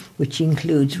scheme, which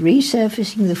includes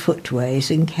resurfacing the footways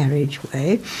and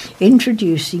carriageway,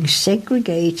 introducing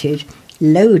segregated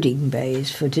loading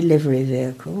bays for delivery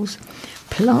vehicles,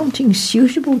 planting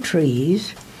suitable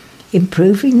trees,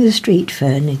 improving the street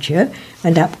furniture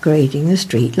and upgrading the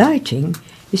street lighting,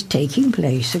 is taking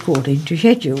place according to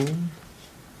schedule.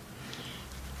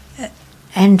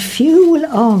 And few will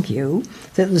argue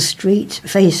that the street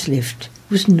facelift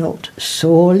was not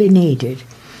sorely needed.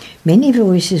 Many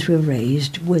voices were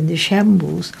raised when the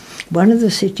shambles, one of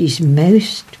the city's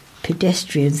most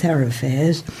pedestrian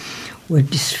thoroughfares, were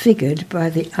disfigured by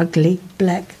the ugly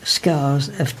black scars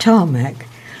of tarmac,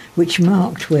 which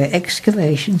marked where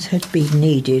excavations had been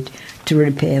needed to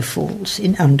repair faults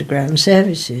in underground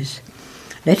services.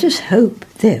 Let us hope,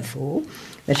 therefore,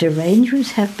 that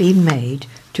arrangements have been made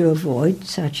to avoid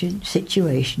such a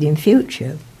situation in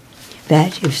future.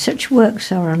 That if such works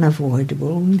are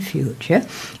unavoidable in future,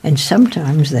 and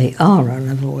sometimes they are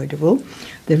unavoidable,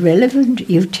 the relevant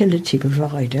utility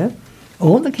provider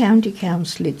or the county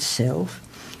council itself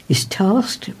is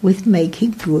tasked with making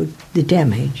good the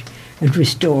damage and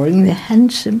restoring the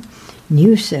handsome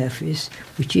new surface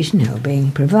which is now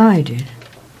being provided.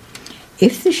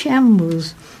 If the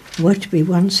shambles were to be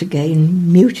once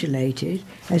again mutilated,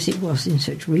 as it was in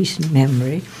such recent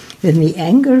memory, then the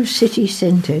anger of city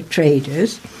centre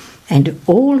traders and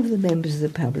all of the members of the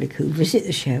public who visit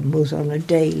the shambles on a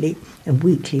daily and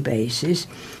weekly basis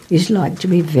is like to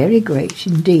be very great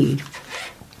indeed.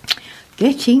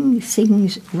 Getting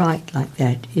things right like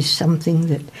that is something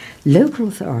that local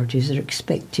authorities are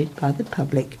expected by the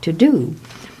public to do,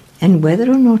 and whether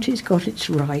or not it's got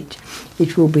its right,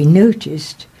 it will be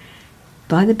noticed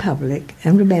by the public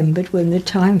and remembered when the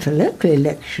time for local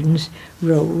elections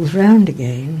rolls round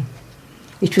again.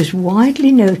 It was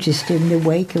widely noticed in the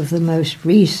wake of the most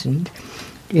recent,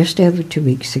 just over 2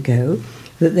 weeks ago,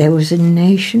 that there was a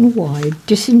nationwide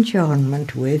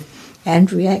disenchantment with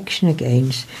and reaction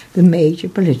against the major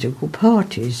political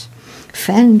parties,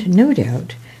 fanned no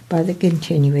doubt by the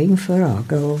continuing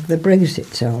farrago of the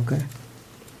Brexit saga.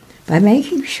 By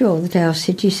making sure that our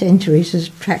city centre is as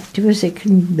attractive as it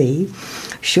can be,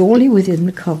 surely within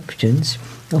the competence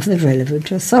of the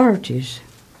relevant authorities.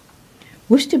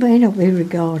 Worcester may not be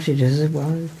regarded as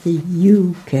one of the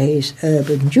UK's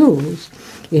urban jewels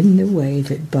in the way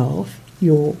that Bath,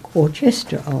 York or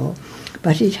Chester are,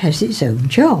 but it has its own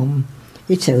charm,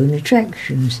 its own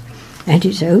attractions, and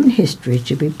its own history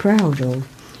to be proud of,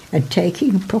 and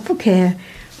taking proper care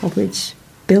of its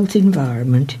built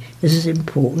environment is as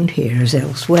important here as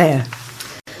elsewhere.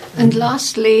 And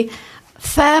lastly,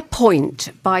 Fair Point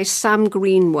by Sam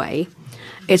Greenway.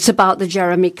 It's about the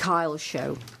Jeremy Kyle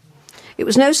show. It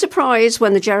was no surprise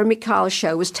when the Jeremy Kyle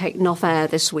show was taken off air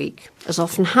this week. As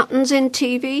often happens in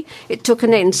TV, it took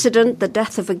an incident, the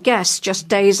death of a guest just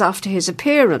days after his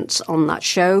appearance on that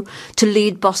show, to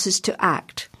lead bosses to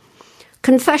act.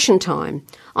 Confession time.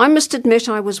 I must admit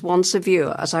I was once a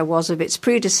viewer, as I was of its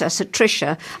predecessor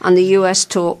Trisha and the US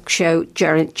talk show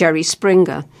Jerry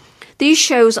Springer. These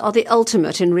shows are the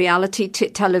ultimate in reality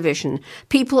television,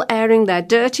 people airing their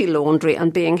dirty laundry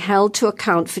and being held to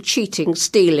account for cheating,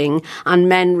 stealing, and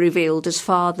men revealed as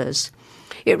fathers.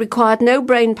 It required no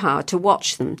brain power to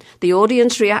watch them. The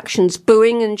audience reactions,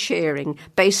 booing and cheering,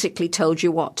 basically told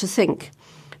you what to think.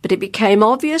 But it became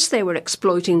obvious they were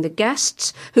exploiting the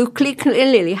guests, who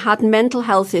clearly had mental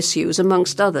health issues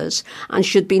amongst others, and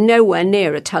should be nowhere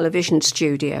near a television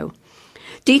studio.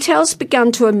 Details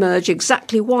began to emerge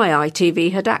exactly why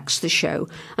ITV had axed the show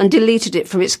and deleted it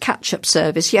from its catch-up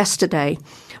service yesterday.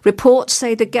 Reports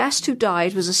say the guest who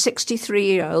died was a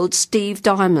 63-year-old Steve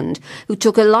Diamond, who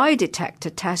took a lie detector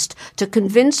test to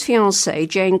convince fiancée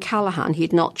Jane Callahan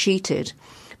he'd not cheated.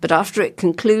 But after it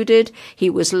concluded he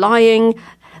was lying,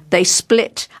 they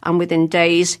split, and within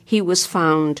days he was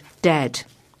found dead.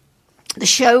 The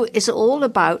show is all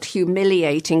about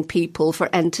humiliating people for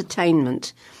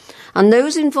entertainment, and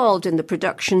those involved in the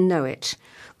production know it.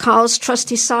 Carl's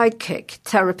trusty sidekick,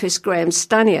 therapist Graham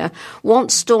Stanier,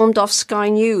 once stormed off Sky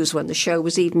News when the show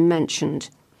was even mentioned.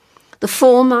 The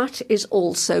format is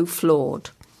also flawed.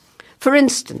 For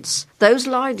instance, those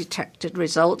lie detector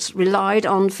results relied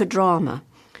on for drama.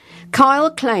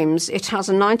 Kyle claims it has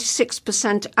a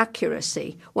 96%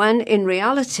 accuracy, when in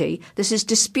reality this is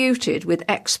disputed, with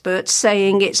experts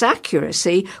saying its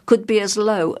accuracy could be as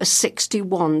low as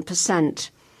 61%.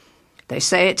 They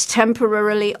say it's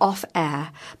temporarily off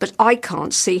air, but I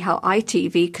can't see how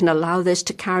ITV can allow this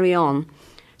to carry on.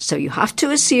 So you have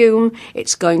to assume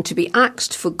it's going to be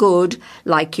axed for good,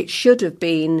 like it should have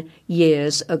been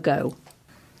years ago.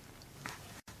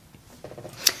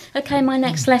 OK, my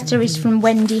next letter is from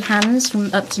Wendy Hans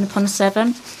from Upton upon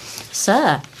Severn.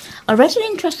 Sir, I read an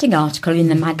interesting article in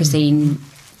the magazine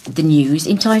The News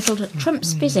entitled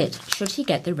Trump's Visit, Should He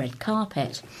Get the Red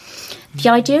Carpet? The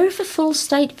idea of a full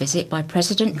state visit by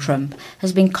President Trump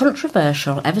has been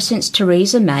controversial ever since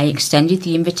Theresa May extended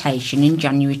the invitation in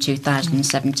January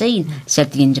 2017,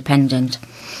 said The Independent.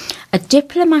 A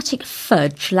diplomatic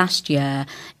fudge last year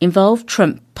involved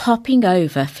Trump popping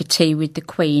over for tea with the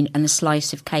Queen and a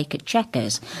slice of cake at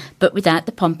Chequers, but without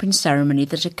the pomp and ceremony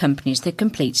that accompanies the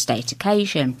complete state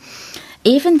occasion.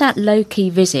 Even that low-key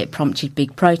visit prompted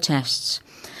big protests.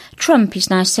 Trump is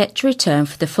now set to return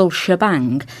for the full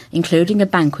shebang, including a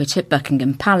banquet at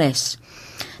Buckingham Palace.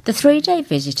 The 3-day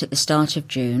visit at the start of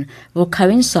June will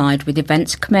coincide with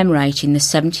events commemorating the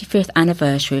 75th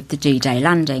anniversary of the D-Day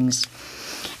landings.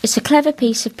 It's a clever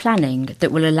piece of planning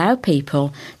that will allow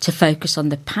people to focus on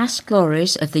the past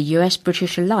glories of the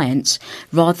US-British alliance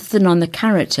rather than on the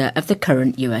character of the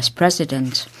current US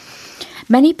president.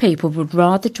 Many people would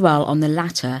rather dwell on the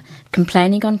latter,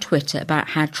 complaining on Twitter about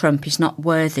how Trump is not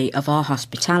worthy of our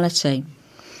hospitality.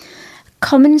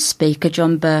 Commons Speaker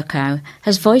John Bercow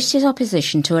has voiced his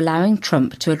opposition to allowing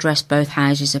Trump to address both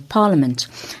houses of Parliament,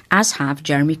 as have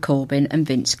Jeremy Corbyn and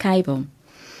Vince Cable.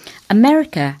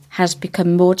 America has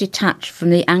become more detached from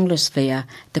the Anglosphere.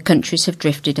 The countries have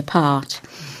drifted apart.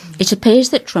 It appears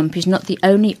that Trump is not the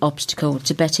only obstacle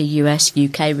to better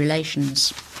US-UK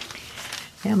relations.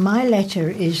 Now, my letter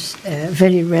is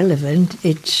very relevant.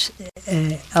 It's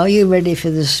Are You Ready for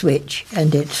the Switch?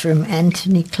 And it's from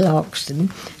Anthony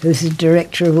Clarkson, who's the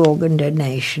Director of Organ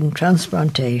Donation,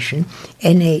 Transplantation,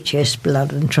 NHS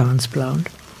Blood and Transplant.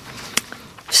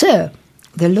 Sir,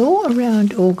 the law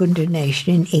around organ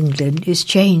donation in England is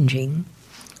changing.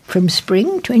 From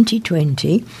spring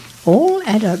 2020, all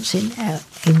adults in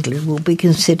England will be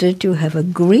considered to have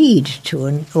agreed to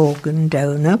an organ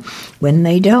donor when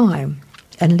they die,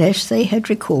 unless they had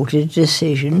recorded a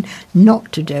decision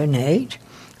not to donate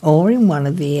or in one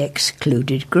of the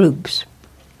excluded groups.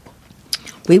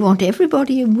 We want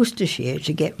everybody in Worcestershire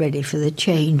to get ready for the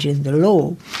change in the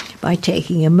law by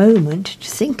taking a moment to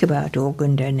think about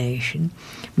organ donation,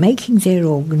 making their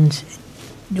organ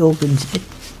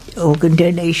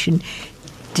donation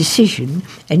decision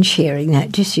and sharing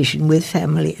that decision with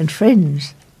family and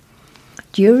friends.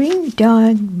 During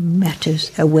Dying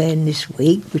Matters Awareness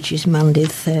Week, which is Monday the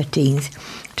 13th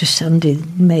to Sunday,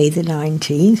 May the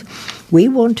 19th, we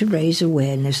want to raise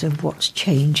awareness of what's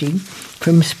changing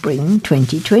from spring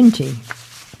 2020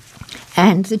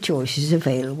 and the choices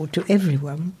available to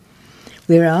everyone.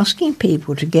 We're asking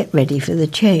people to get ready for the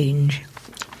change.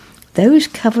 Those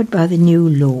covered by the new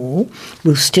law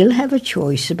will still have a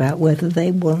choice about whether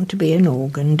they want to be an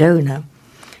organ donor.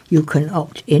 You can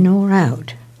opt in or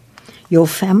out. Your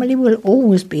family will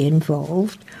always be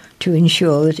involved to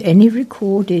ensure that any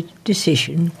recorded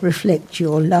decision reflects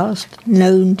your last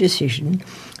known decision,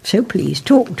 so please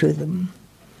talk to them.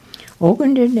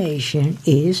 Organ donation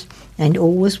is and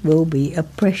always will be a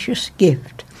precious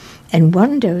gift, and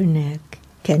one donor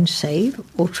can save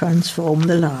or transform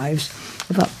the lives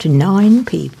of up to 9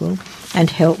 people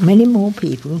and help many more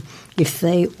people if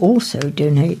they also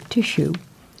donate tissue.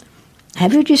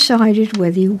 Have you decided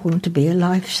whether you want to be a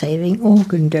life-saving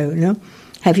organ donor?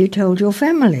 Have you told your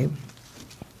family?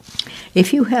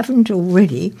 If you haven't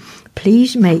already,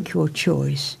 please make your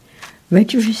choice.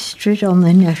 Register it on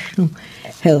the National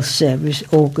Health Service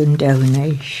Organ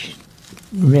Donation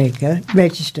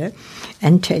Register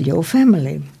and tell your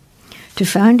family. To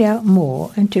find out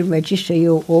more and to register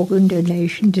your organ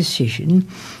donation decision,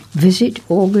 visit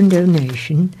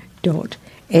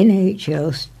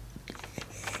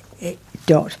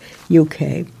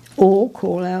organdonation.nhs.uk or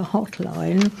call our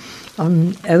hotline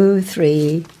on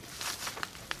 03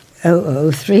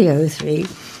 303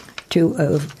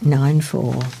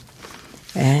 2094.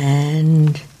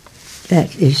 And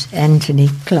That is Anthony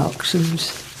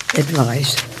Clarkson's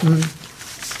advice.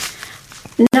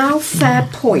 Now, fair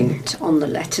point on the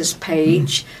letters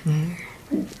page,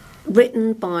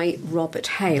 written by Robert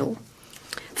Hale.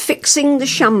 Fixing the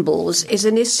shambles is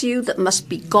an issue that must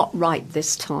be got right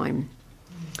this time.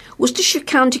 Worcestershire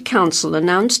County Council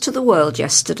announced to the world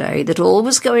yesterday that all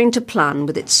was going to plan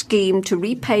with its scheme to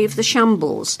repave the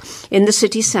shambles in the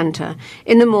city centre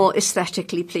in a more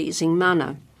aesthetically pleasing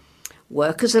manner.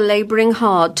 Workers are labouring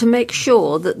hard to make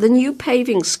sure that the new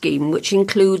paving scheme, which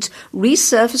includes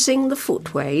resurfacing the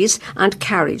footways and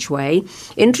carriageway,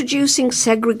 introducing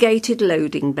segregated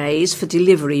loading bays for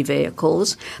delivery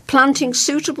vehicles, planting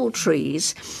suitable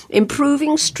trees,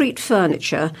 improving street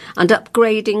furniture and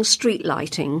upgrading street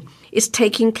lighting, is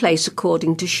taking place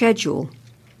according to schedule.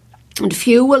 And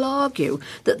few will argue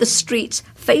that the street's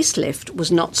facelift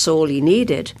was not sorely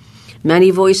needed.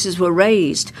 Many voices were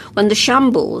raised when the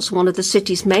shambles, one of the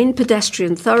city's main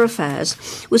pedestrian thoroughfares,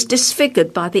 was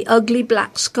disfigured by the ugly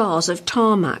black scars of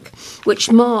tarmac,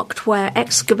 which marked where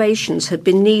excavations had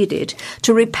been needed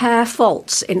to repair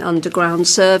faults in underground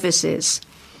services.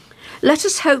 Let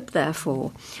us hope,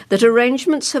 therefore, that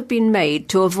arrangements have been made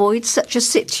to avoid such a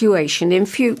situation in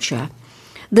future,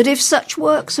 that if such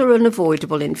works are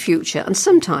unavoidable in future, and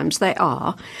sometimes they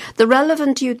are, the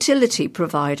relevant utility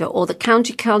provider or the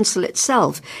county council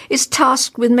itself is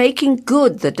tasked with making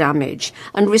good the damage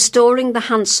and restoring the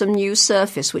handsome new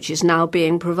surface which is now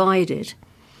being provided.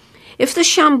 If the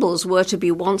shambles were to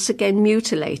be once again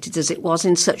mutilated as it was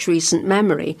in such recent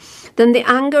memory, then the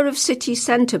anger of city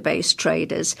centre-based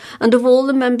traders and of all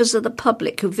the members of the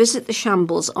public who visit the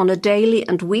shambles on a daily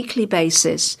and weekly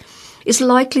basis is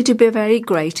likely to be very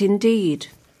great indeed.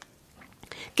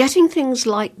 Getting things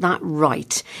like that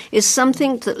right is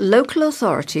something that local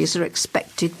authorities are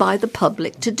expected by the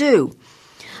public to do,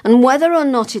 and whether or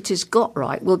not it is got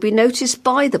right will be noticed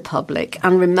by the public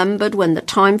and remembered when the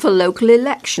time for local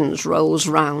elections rolls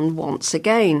round once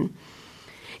again.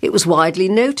 It was widely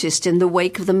noticed in the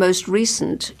wake of the most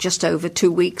recent, just over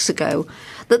 2 weeks ago,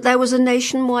 that there was a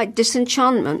nationwide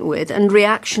disenchantment with and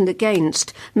reaction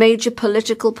against major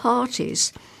political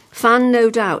parties, fanned no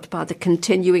doubt by the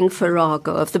continuing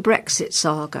farrago of the Brexit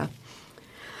saga.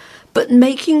 But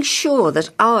making sure that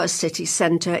our city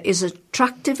centre is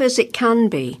attractive as it can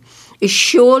be is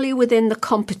surely within the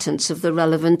competence of the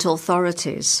relevant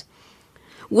authorities.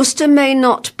 Worcester may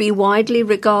not be widely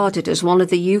regarded as one of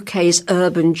the UK's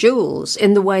urban jewels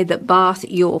in the way that Bath,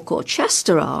 York or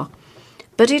Chester are,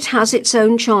 but it has its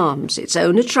own charms, its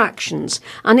own attractions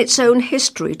and its own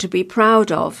history to be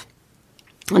proud of.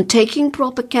 And taking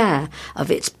proper care of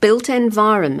its built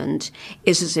environment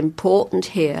is as important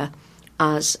here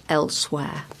as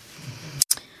elsewhere.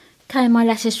 Okay, my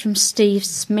letters from Steve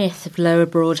Smith of Lower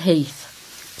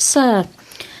Broadheath. Sir,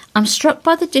 I'm struck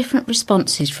by the different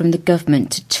responses from the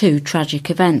government to 2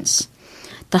 tragic events.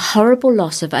 The horrible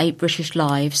loss of 8 British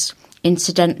lives,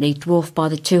 incidentally dwarfed by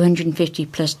the 250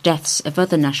 plus deaths of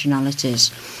other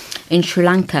nationalities in Sri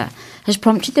Lanka, has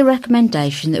prompted the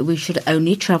recommendation that we should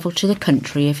only travel to the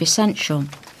country if essential.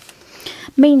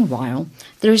 Meanwhile,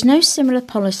 there is no similar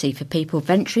policy for people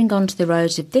venturing onto the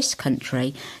roads of this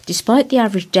country, despite the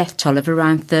average death toll of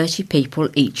around 30 people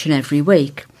each and every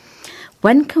week.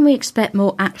 When can we expect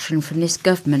more action from this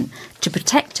government to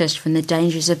protect us from the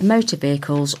dangers of motor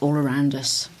vehicles all around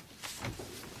us?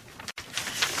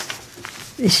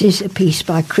 This is a piece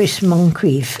by Chris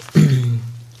Moncrief.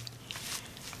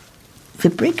 The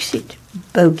Brexit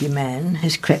bogeyman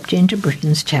has crept into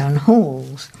Britain's town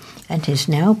halls and has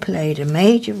now played a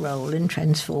major role in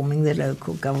transforming the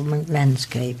local government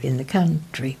landscape in the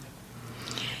country.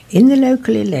 In the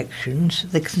local elections,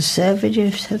 the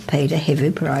Conservatives have paid a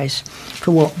heavy price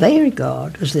for what they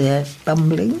regard as their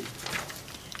bumbling.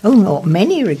 What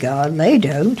many regard, they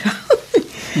don't.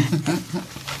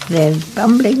 Their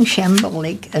bumbling,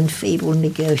 shambolic and feeble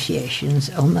negotiations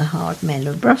on the hard men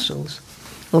of Brussels.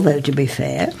 Although, to be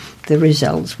fair, the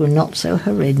results were not so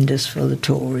horrendous for the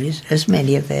Tories as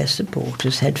many of their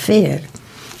supporters had feared.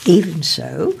 Even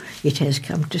so, it has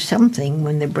come to something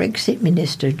when the Brexit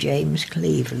Minister James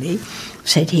Cleverly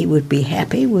said he would be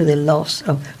happy with a loss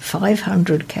of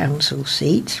 500 council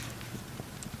seats,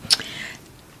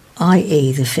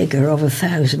 i.e. the figure of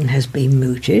 1,000 has been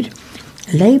mooted.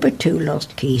 Labour too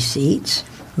lost key seats,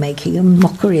 making a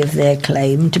mockery of their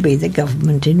claim to be the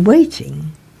government in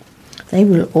waiting. They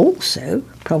will also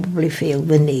probably feel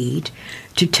the need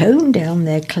to tone down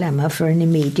their clamour for an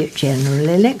immediate general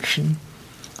election.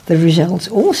 The results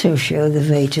also show the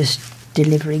voters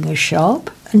delivering a sharp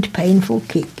and painful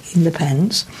kick in the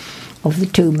pants of the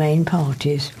two main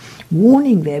parties,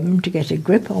 warning them to get a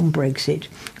grip on Brexit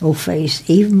or face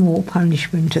even more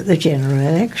punishment at the general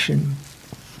election.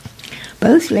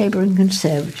 Both Labour and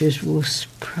Conservatives will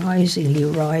surprisingly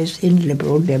rise in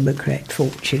Liberal Democrat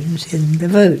fortunes in the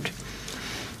vote.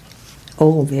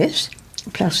 All this,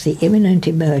 plus the imminent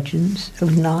emergence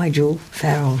of Nigel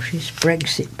Farage's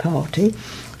Brexit Party,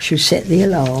 should set the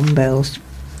alarm bells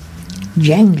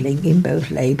jangling in both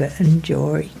Labour and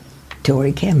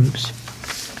Tory camps.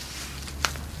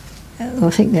 I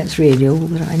think that's really all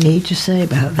that I need to say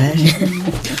about that.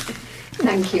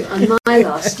 Thank you. And my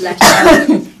last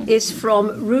letter is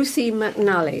from Ruthie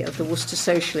McNally of the Worcester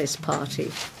Socialist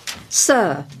Party.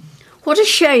 Sir, what a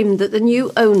shame that the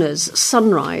new owners,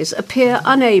 Sunrise, appear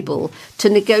unable to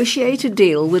negotiate a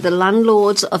deal with the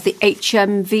landlords of the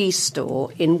HMV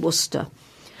store in Worcester.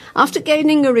 After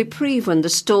gaining a reprieve when the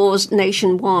stores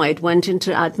nationwide went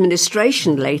into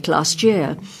administration late last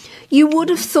year, you would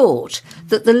have thought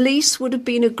that the lease would have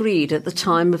been agreed at the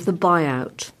time of the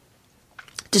buyout.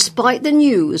 Despite the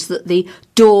news that the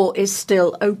door is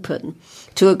still open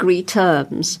to agree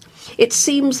terms, it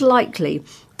seems likely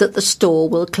that the store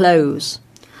will close.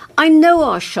 I know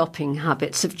our shopping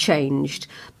habits have changed,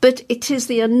 but it is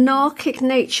the anarchic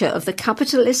nature of the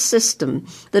capitalist system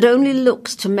that only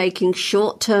looks to making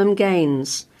short-term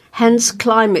gains, hence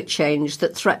climate change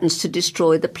that threatens to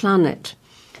destroy the planet.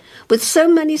 With so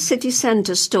many city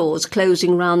centre stores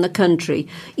closing round the country,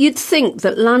 you'd think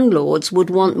that landlords would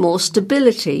want more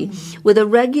stability with a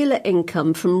regular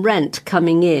income from rent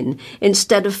coming in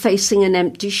instead of facing an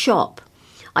empty shop.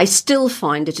 I still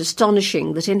find it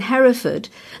astonishing that in Hereford,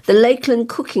 the Lakeland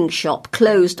cooking shop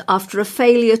closed after a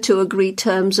failure to agree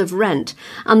terms of rent,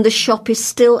 and the shop is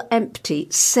still empty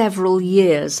several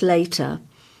years later.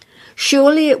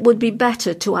 Surely it would be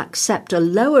better to accept a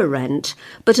lower rent,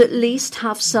 but at least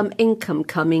have some income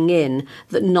coming in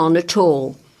than none at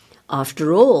all.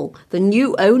 After all, the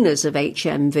new owners of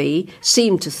HMV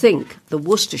seem to think the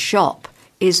Worcester shop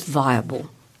is viable.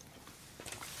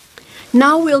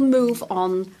 Now we'll move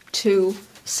on to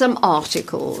some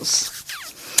articles.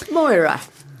 Moira.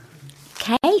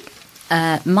 Okay,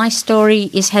 my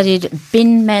story is headed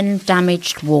Bin Men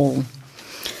Damaged Wall.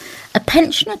 A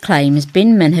pensioner claims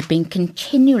bin men have been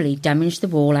continually damaged the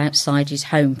wall outside his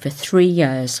home for 3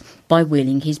 years by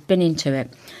wheeling his bin into it,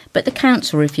 but the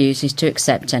council refuses to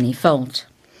accept any fault.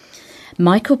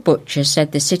 Michael Butcher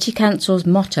said the City Council's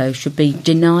motto should be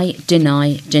deny,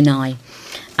 deny, deny,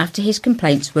 after his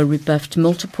complaints were rebuffed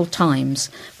multiple times,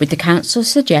 with the council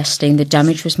suggesting the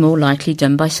damage was more likely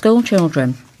done by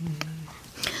schoolchildren.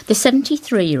 The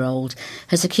 73-year-old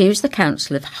has accused the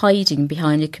council of hiding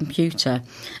behind a computer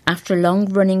after a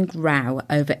long-running row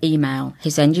over email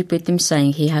has ended with them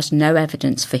saying he has no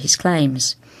evidence for his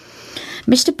claims.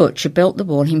 Mr. Butcher built the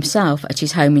wall himself at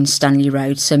his home in Stanley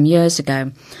Road some years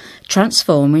ago,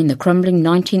 transforming the crumbling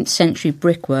 19th century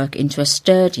brickwork into a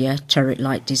sturdier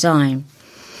turret-like design.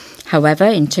 However,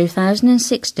 in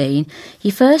 2016,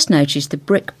 he first noticed the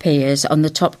brick piers on the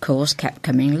top course kept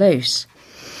coming loose.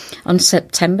 On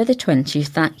September the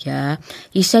 20th that year,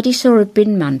 he said he saw a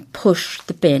bin man push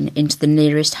the bin into the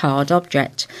nearest hard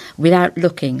object without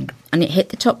looking, and it hit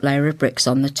the top layer of bricks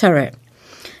on the turret.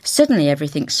 Suddenly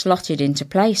everything slotted into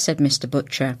place, said Mr.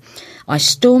 Butcher. I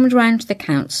stormed round to the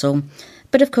council,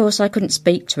 but of course I couldn't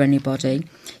speak to anybody.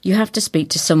 You have to speak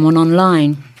to someone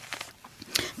online.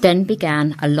 Then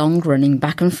began a long-running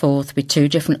back and forth with two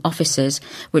different officers,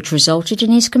 which resulted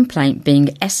in his complaint being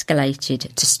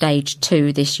escalated to stage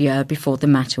 2 this year before the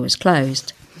matter was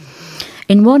closed.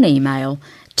 In one email,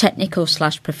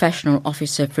 Technical/Professional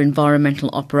Officer for Environmental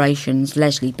Operations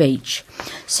Leslie Beach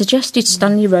suggested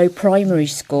Stanley Road Primary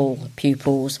School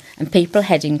pupils and people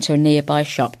heading to a nearby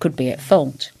shop could be at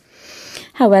fault.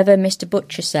 However, Mr.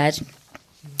 Butcher said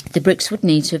the bricks would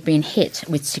need to have been hit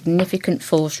with significant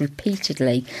force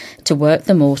repeatedly to work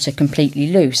the mortar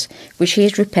completely loose, which he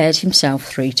has repaired himself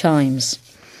 3 times.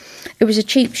 It was a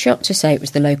cheap shot to say it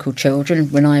was the local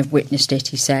children when I have witnessed it,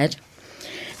 he said.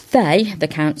 They, the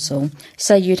council,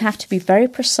 say you'd have to be very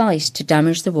precise to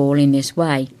damage the wall in this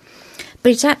way.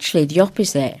 But it's actually the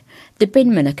opposite. The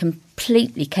binmen are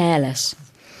completely careless.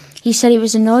 He said he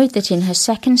was annoyed that in her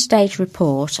second stage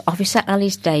report, Officer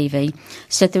Alice Davey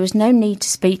said there was no need to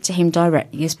speak to him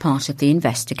directly as part of the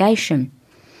investigation.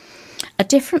 A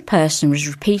different person was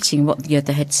repeating what the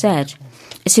other had said.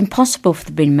 It's impossible for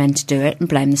the bin men to do it and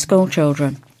blame the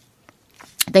schoolchildren.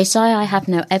 They say I have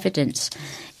no evidence.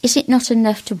 Is it not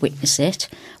enough to witness it?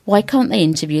 Why can't they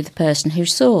interview the person who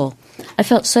saw? I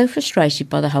felt so frustrated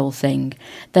by the whole thing.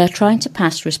 They are trying to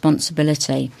pass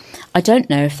responsibility. I don't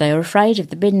know if they are afraid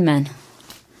of the bin men.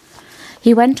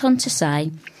 He went on to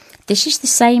say, "This is the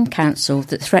same council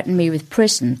that threatened me with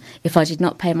prison if I did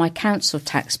not pay my council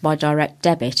tax by direct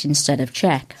debit instead of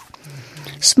cheque.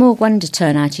 Small wonder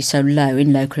turnout is so low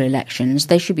in local elections,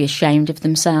 they should be ashamed of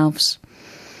themselves."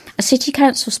 A City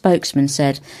Council spokesman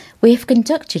said, "We have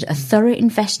conducted a thorough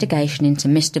investigation into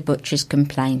Mr Butcher's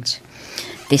complaint.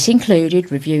 This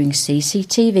included reviewing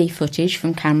CCTV footage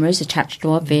from cameras attached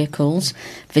to our vehicles,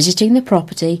 visiting the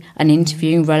property and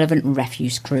interviewing relevant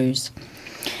refuse crews.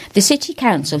 The City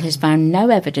Council has found no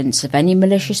evidence of any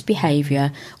malicious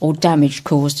behaviour or damage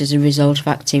caused as a result of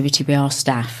activity by our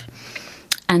staff."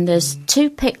 And there's two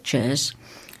pictures.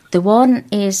 The one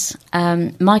is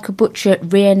Michael Butcher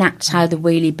reenacts how the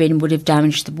wheelie bin would have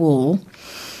damaged the wall.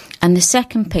 And the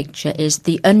second picture is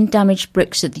the undamaged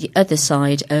bricks at the other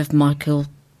side of Michael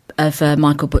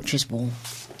Butcher's wall.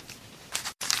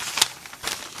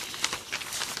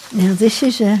 Now, this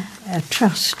is a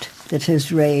trust that has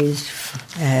raised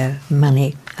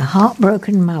money. A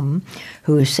heartbroken mum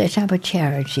who has set up a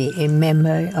charity in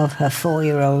memory of her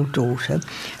 4-year-old daughter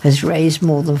has raised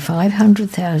more than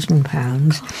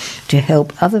 £500,000 to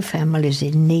help other families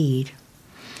in need.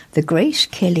 The Grace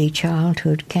Kelly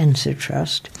Childhood Cancer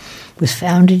Trust was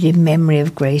founded in memory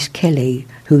of Grace Kelly,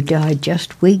 who died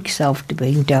just weeks after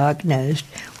being diagnosed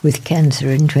with cancer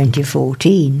in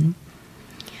 2014.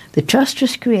 The trust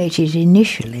was created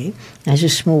initially as a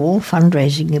small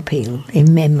fundraising appeal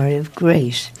in memory of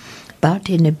Grace, but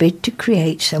in a bid to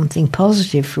create something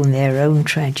positive from their own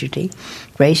tragedy,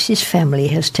 Grace's family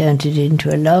has turned it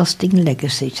into a lasting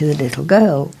legacy to the little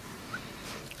girl.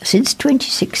 Since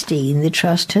 2016, the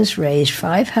Trust has raised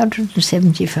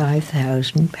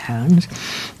 £575,000,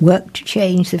 worked to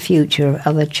change the future of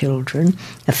other children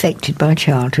affected by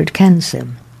childhood cancer.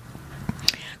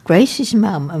 Grace's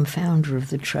mum and founder of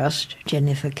the Trust,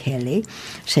 Jennifer Kelly,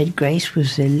 said Grace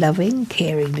was a loving,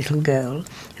 caring little girl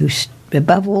who,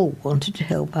 above all, wanted to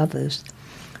help others.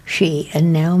 She,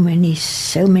 and now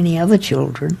so many other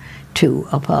children, too,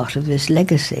 are part of this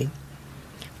legacy.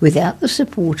 Without the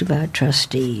support of our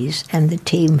trustees and the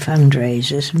team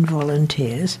fundraisers and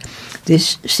volunteers,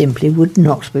 this simply would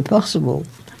not be possible.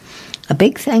 A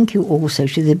big thank you also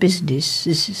to the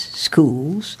businesses,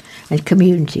 schools and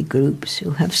community groups who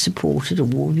have supported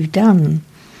all we've done.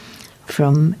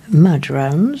 From mud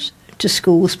runs to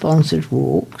school-sponsored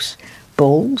walks,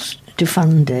 balls to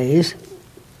fun days,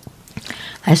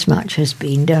 as much has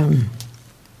been done.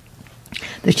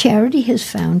 The charity has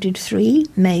founded 3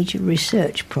 major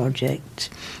research projects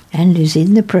and is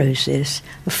in the process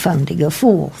of funding a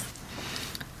 4th.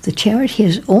 The charity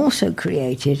has also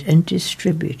created and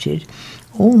distributed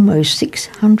almost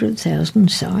 600,000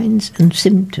 signs and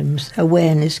symptoms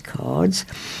awareness cards,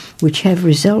 which have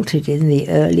resulted in the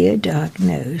earlier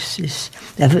diagnosis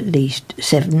of at least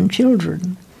 7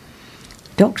 children.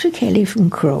 Dr. Kelly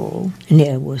from Crowell,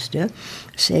 near Worcester,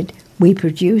 said, "We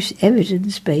produce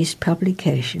evidence-based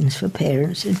publications for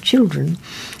parents and children,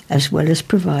 as well as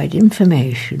provide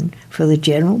information for the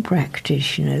general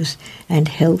practitioners and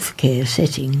healthcare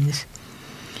settings.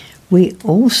 We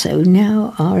also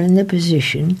now are in the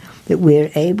position that we are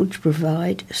able to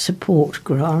provide support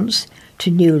grants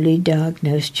to newly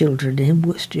diagnosed children in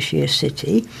Worcestershire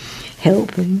City,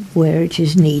 helping where it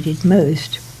is needed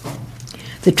most.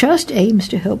 The Trust aims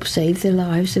to help save the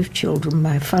lives of children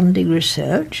by funding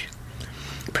research,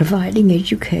 providing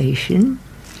education,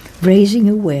 raising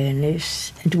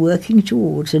awareness and working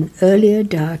towards an earlier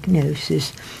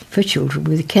diagnosis for children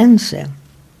with cancer.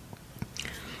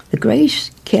 The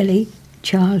Grace Kelly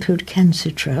Childhood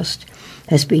Cancer Trust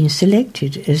has been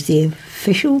selected as the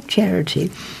official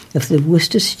charity of the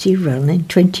Worcester City Run in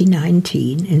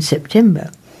 2019 in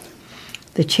September.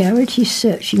 The charity is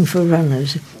searching for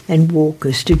runners and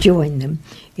walkers to join them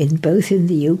in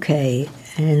the UK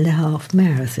and the half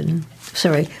marathon.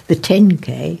 The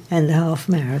 10K and the half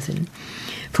marathon.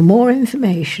 For more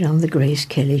information on the Grace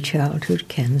Kelly Childhood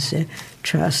Cancer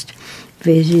Trust,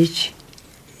 visit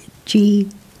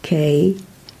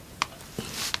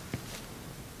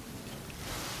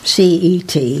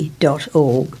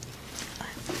gkcet.org.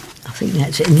 I think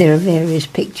that's it. And there are various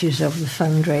pictures of the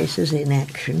fundraisers in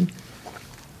action.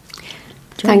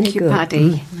 Thank you,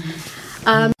 Paddy.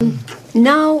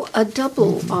 Now a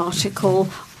double article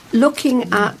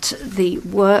looking at the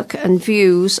work and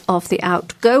views of the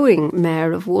outgoing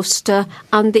Mayor of Worcester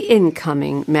and the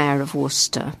incoming Mayor of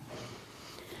Worcester.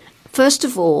 First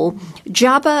of all,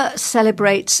 Jabba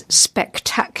celebrates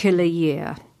spectacular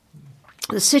year.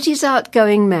 The city's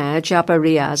outgoing mayor, Jabba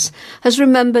Riaz, has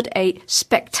remembered a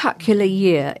spectacular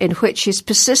year in which his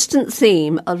persistent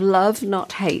theme of love,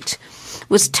 not hate,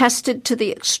 was tested to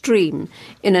the extreme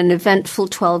in an eventful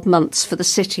 12 months for the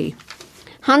city.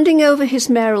 Handing over his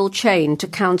mayoral chain to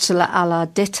Councillor Ala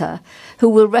Ditta, who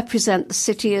will represent the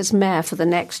city as mayor for the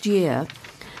next year,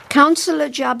 Councillor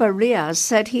Jabba Riaz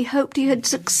said he hoped he had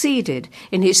succeeded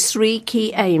in his 3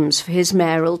 key aims for his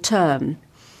mayoral term.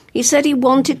 He said he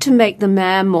wanted to make the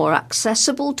mayor more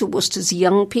accessible to Worcester's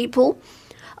young people,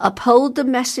 uphold the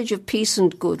message of peace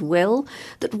and goodwill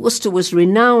that Worcester was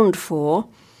renowned for,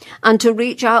 and to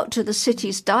reach out to the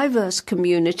city's diverse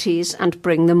communities and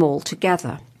bring them all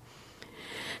together.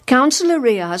 Councillor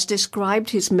Riaz described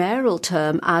his mayoral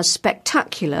term as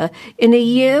spectacular in a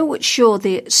year which saw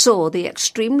the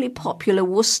extremely popular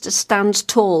Worcester Stands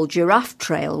Tall giraffe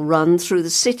trail run through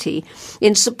the city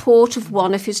in support of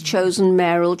one of his chosen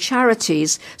mayoral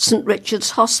charities, St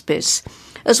Richard's Hospice,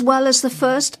 as well as the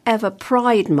first ever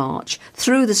Pride March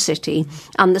through the city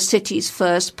and the city's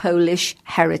first Polish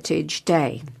Heritage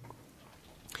Day.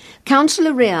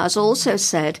 Councillor Riaz also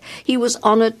said he was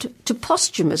honoured to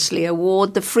posthumously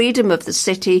award the freedom of the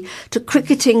city to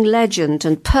cricketing legend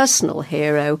and personal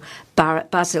hero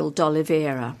Basil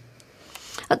d'Oliveira.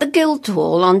 At the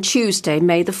Guildhall on Tuesday,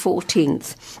 May the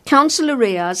 14th, Councillor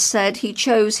Riaz said he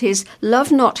chose his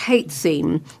Love Not Hate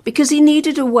theme because he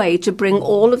needed a way to bring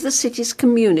all of the city's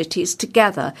communities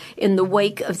together in the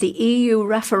wake of the EU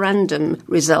referendum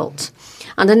result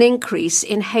and an increase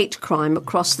in hate crime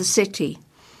across the city.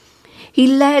 He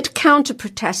led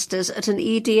counter-protesters at an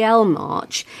EDL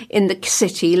march in the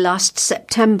city last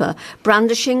September,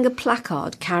 brandishing a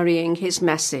placard carrying his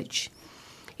message.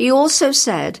 He also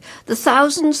said the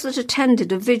thousands that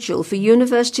attended a vigil for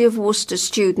University of Worcester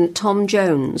student Tom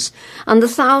Jones and the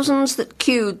thousands that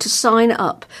queued to sign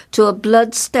up to a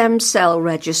blood stem cell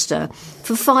register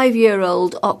for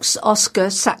 5-year-old Oscar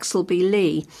Saxelby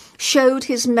Lee showed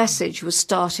his message was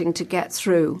starting to get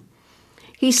through.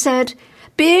 He said,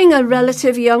 "Being a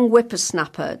relative young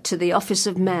whippersnapper to the office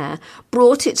of mayor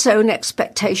brought its own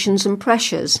expectations and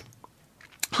pressures,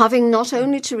 having not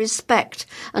only to respect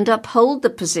and uphold the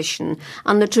position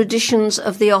and the traditions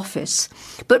of the office,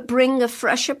 but bring a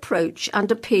fresh approach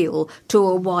and appeal to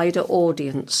a wider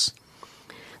audience."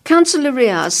 Councillor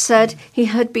Riaz said he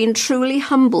had been truly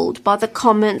humbled by the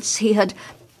comments he had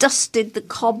dusted the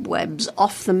cobwebs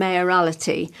off the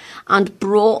mayoralty and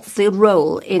brought the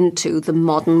role into the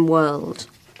modern world.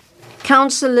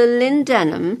 Councillor Lynn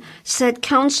Denham said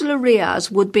Councillor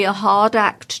Riaz would be a hard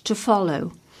act to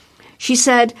follow. She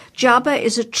said, "Jabba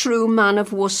is a true man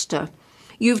of Worcester.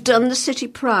 You've done the city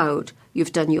proud,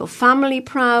 you've done your family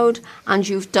proud, and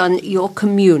you've done your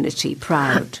community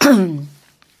proud."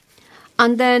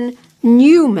 And then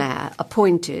new mayor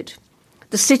appointed.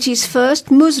 The city's first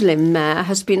Muslim mayor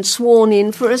has been sworn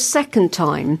in for a second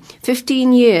time,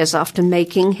 15 years after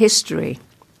making history.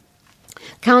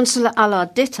 Councillor Ala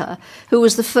Ditta, who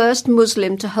was the first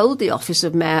Muslim to hold the office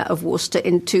of Mayor of Worcester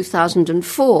in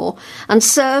 2004 and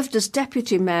served as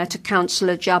deputy mayor to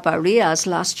Councillor Jabba Riaz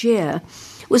last year,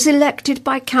 was elected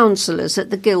by councillors at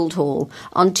the Guildhall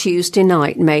on Tuesday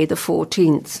night, May the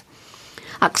 14th.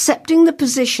 Accepting the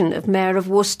position of Mayor of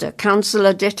Worcester,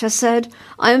 Councillor Ditta said,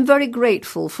 "I am very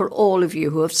grateful for all of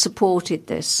you who have supported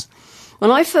this.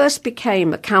 When I first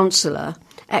became a councillor,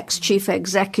 ex-Chief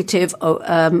Executive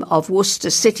of Worcester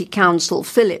City Council,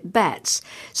 Philip Betts,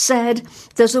 said,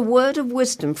 'There's a word of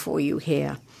wisdom for you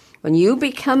here. When you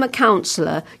become a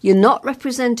councillor, you're not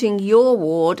representing your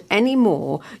ward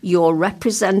anymore, you're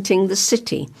representing the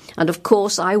city. And of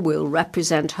course I will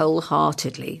represent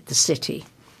wholeheartedly the city.'"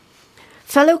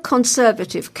 Fellow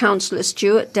Conservative Councillor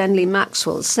Stuart Denley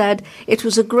Maxwell said it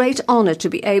was a great honour to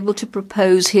be able to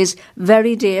propose his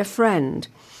very dear friend,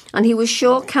 and he was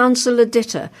sure Councillor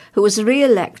Ditta, who was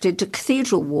re-elected to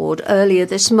Cathedral Ward earlier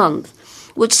this month,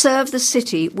 would serve the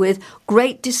city with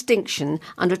great distinction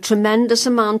and a tremendous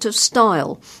amount of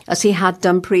style, as he had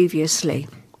done previously.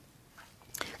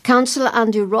 Councillor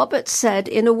Andrew Roberts said,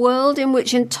 "In a world in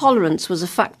which intolerance was a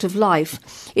fact of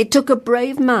life, it took a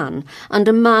brave man and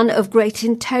a man of great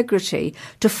integrity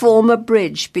to form a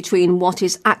bridge between what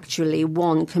is actually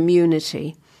one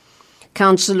community."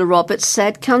 Councillor Roberts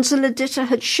said Councillor Ditta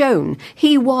had shown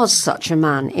he was such a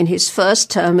man in his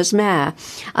first term as mayor,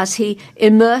 as he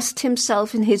immersed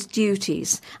himself in his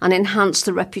duties and enhanced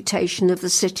the reputation of the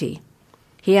city.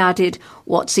 He added,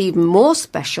 "What's even more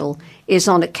special is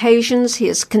on occasions he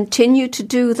has continued to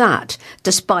do that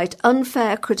despite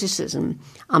unfair criticism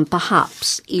and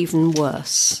perhaps even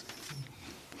worse."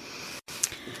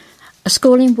 A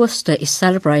school in Worcester is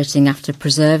celebrating after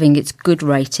preserving its good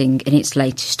rating in its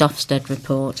latest Ofsted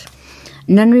report.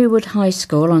 Nunnerywood High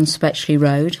School on Spetchley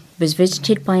Road was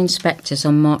visited by inspectors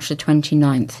on March the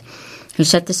 29th who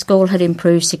said the school had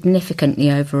improved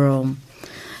significantly overall.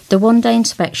 The one-day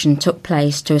inspection took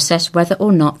place to assess whether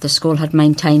or not the school had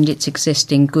maintained its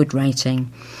existing good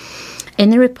rating. In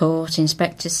the report,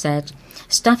 inspectors said,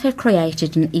 staff have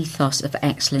created an ethos of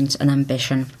excellence and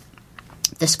ambition.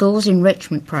 The school's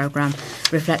enrichment programme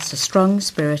reflects a strong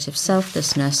spirit of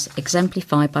selflessness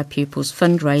exemplified by pupils'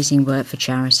 fundraising work for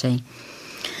charity.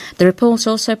 The report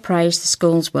also praised the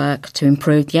school's work to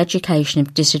improve the education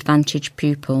of disadvantaged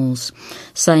pupils,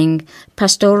 saying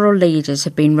pastoral leaders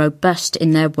have been robust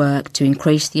in their work to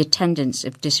increase the attendance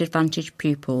of disadvantaged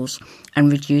pupils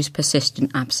and reduce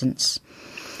persistent absence.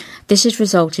 This has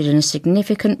resulted in a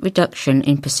significant reduction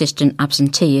in persistent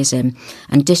absenteeism,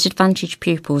 and disadvantaged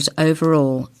pupils'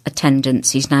 overall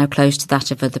attendance is now close to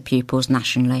that of other pupils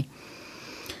nationally.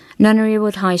 Nunnery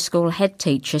Wood High School head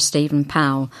teacher Stephen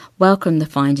Powell welcomed the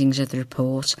findings of the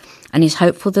report and is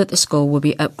hopeful that the school will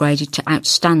be upgraded to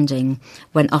outstanding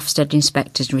when Ofsted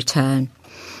inspectors return.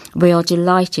 We are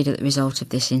delighted at the result of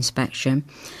this inspection.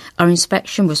 Our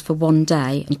inspection was for one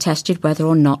day and tested whether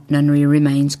or not Nunnery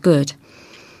remains good.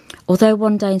 Although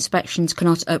one-day inspections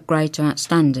cannot upgrade to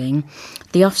outstanding,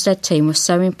 the Ofsted team was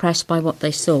so impressed by what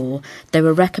they saw, they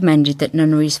were recommended that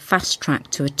Nunnery is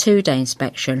fast-tracked to a 2-day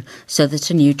inspection so that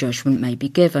a new judgment may be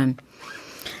given.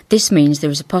 This means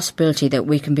there is a possibility that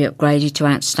we can be upgraded to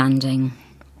outstanding.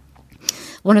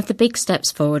 One of the big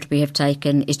steps forward we have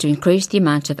taken is to increase the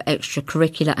amount of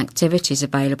extracurricular activities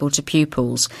available to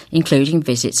pupils, including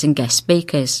visits and guest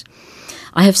speakers.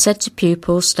 I have said to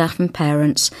pupils, staff and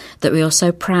parents that we are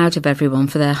so proud of everyone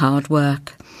for their hard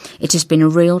work. It has been a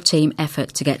real team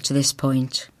effort to get to this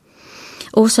point.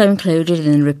 Also included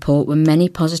in the report were many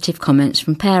positive comments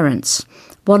from parents.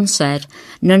 One said,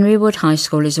 Nunnery Wood High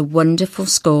School is a wonderful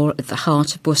school at the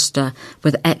heart of Worcester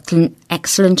with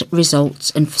excellent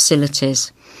results and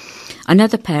facilities.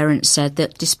 Another parent said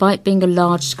that despite being a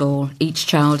large school, each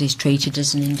child is treated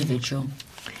as an individual.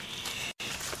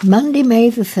 Monday,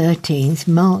 May the 13th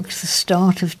marks the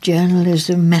start of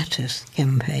Journalism Matters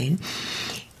campaign.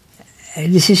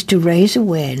 This is to raise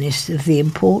awareness of the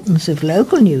importance of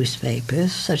local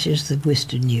newspapers, such as the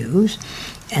Worcester News,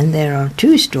 and there are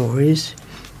 2 stories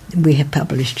we have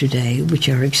published today which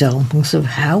are examples of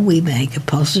how we make a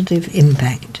positive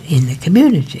impact in the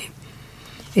community.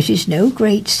 It is no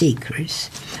great secret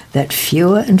that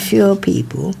fewer and fewer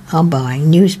people are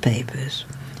buying newspapers.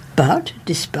 But,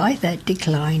 despite that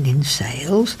decline in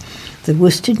sales, the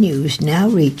Worcester News now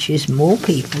reaches more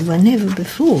people than ever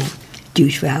before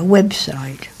due to our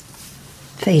website,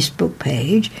 Facebook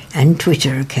page and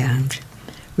Twitter account.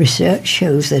 Research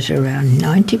shows that around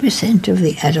 90% of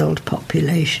the adult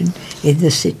population in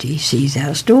the city sees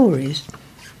our stories.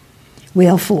 We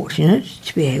are fortunate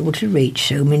to be able to reach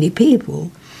so many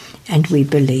people, and we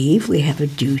believe we have a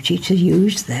duty to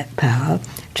use that power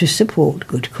to support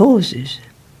good causes.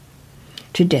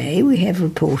 Today we have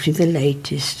reported the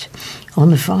latest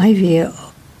on the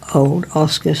 5-year-old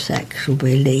Oscar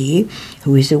Saxelby-Lee,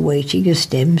 who is awaiting a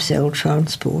stem cell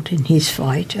transplant in his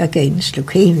fight against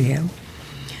leukemia.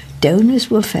 Donors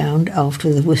were found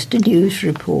after the Worcester News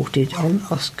reported on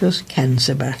Oscar's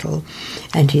cancer battle,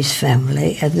 and his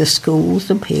family and the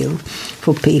schools appealed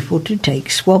for people to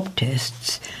take swab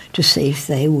tests to see if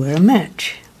they were a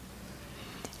match.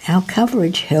 Our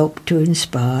coverage helped to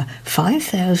inspire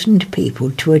 5,000 people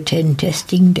to attend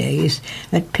testing days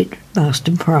at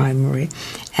Pitmaster Primary,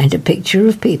 and a picture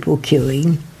of people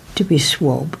queuing to be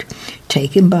swabbed,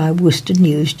 taken by a Worcester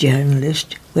News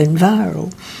journalist, went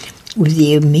viral, with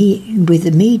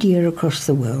the media across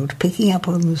the world picking up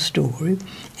on the story,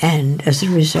 and, as a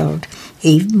result,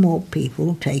 even more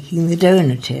people taking the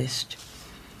donor test.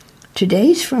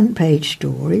 Today's front page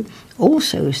story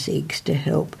also seeks to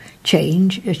help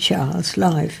change a child's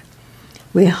life.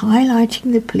 We're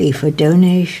highlighting the plea for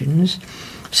donations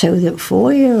so that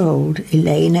 4-year-old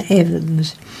Elena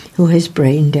Evans, who has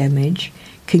brain damage,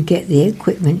 can get the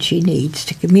equipment she needs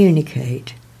to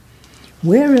communicate.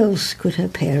 Where else could her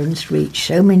parents reach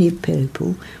so many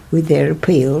people with their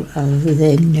appeal other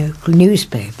than local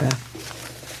newspaper?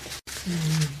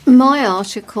 My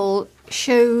article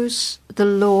shows the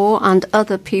law and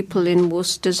other people in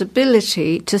Worcester's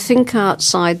ability to think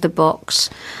outside the box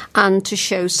and to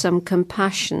show some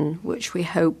compassion, which we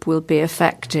hope will be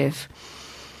effective.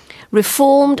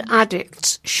 Reformed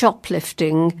addicts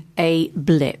shoplifting a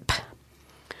blip.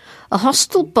 A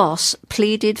hostel boss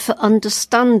pleaded for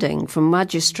understanding from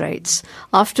magistrates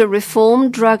after a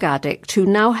reformed drug addict who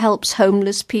now helps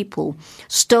homeless people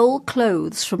stole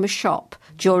clothes from a shop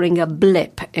during a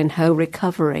blip in her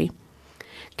recovery.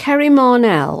 Kerry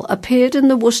Marnell appeared in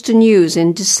the Worcester News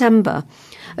in December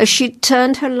as she'd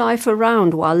turned her life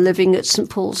around while living at St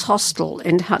Paul's Hostel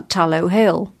in Tallow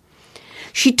Hill.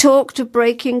 She talked of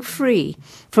breaking free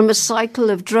from a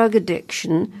cycle of drug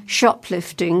addiction,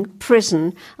 shoplifting,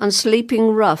 prison and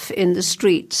sleeping rough in the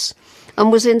streets,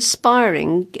 and was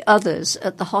inspiring others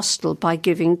at the hostel by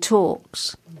giving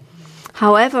talks.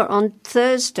 However, on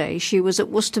Thursday she was at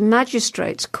Worcester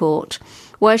Magistrates Court,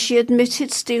 where she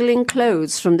admitted stealing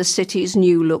clothes from the city's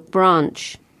New Look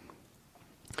branch.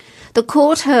 The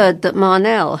court heard that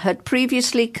Marnell had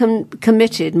previously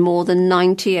committed more than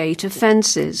 98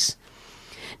 offences.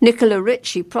 Nicola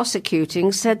Ritchie,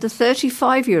 prosecuting, said the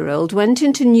 35-year-old went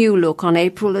into New Look on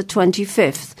April the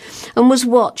 25th and was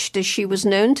watched as she was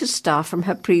known to staff from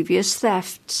her previous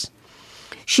thefts.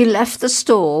 She left the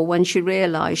store when she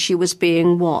realised she was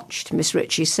being watched, Miss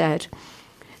Ritchie said.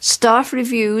 Staff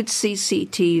reviewed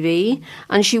CCTV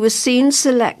and she was seen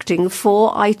selecting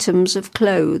 4 items of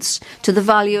clothes to the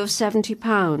value of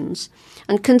 £70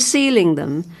 and concealing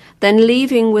them, then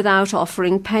leaving without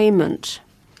offering payment.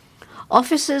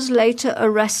 Officers later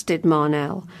arrested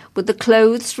Marnell, with the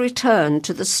clothes returned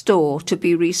to the store to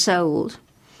be resold.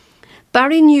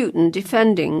 Barry Newton,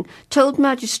 defending, told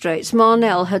magistrates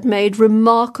Marnell had made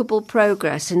remarkable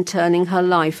progress in turning her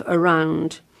life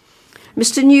around.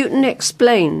 Mr Newton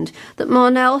explained that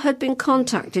Marnell had been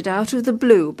contacted out of the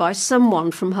blue by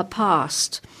someone from her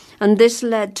past, and this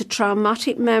led to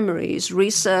traumatic memories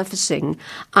resurfacing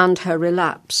and her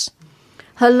relapse.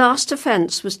 Her last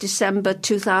offence was December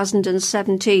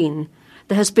 2017.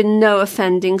 There has been no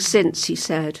offending since, he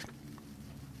said.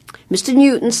 Mr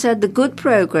Newton said the good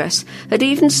progress had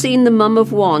even seen the mum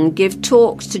of one give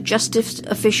talks to justice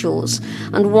officials,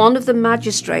 and one of the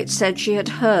magistrates said she had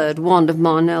heard one of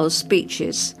Marnell's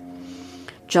speeches.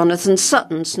 Jonathan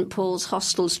Sutton, St Paul's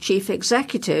Hostel's chief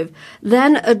executive,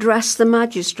 then addressed the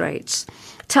magistrates,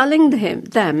 telling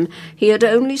them he had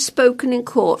only spoken in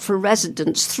court for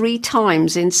residents 3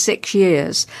 times in 6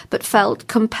 years, but felt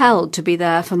compelled to be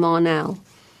there for Marnell.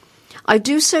 I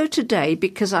do so today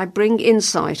because I bring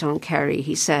insight on Kerry,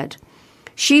 he said.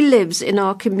 She lives in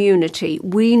our community.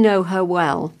 We know her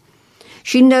well.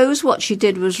 She knows what she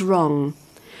did was wrong.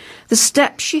 The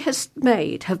steps she has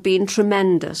made have been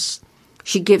tremendous.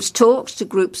 She gives talks to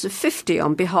groups of 50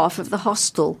 on behalf of the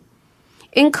hostel.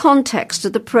 In context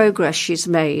of the progress she's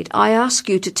made, I ask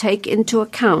you to take into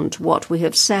account what we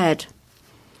have said.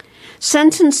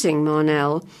 Sentencing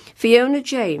Marnell, Fiona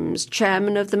James,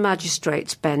 chairman of the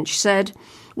magistrates' bench, said,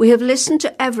 "We have listened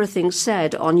to everything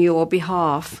said on your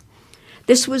behalf.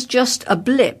 This was just a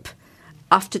blip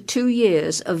after 2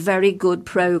 years of very good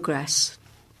progress."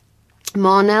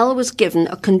 Marnell was given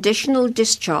a conditional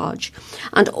discharge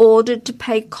and ordered to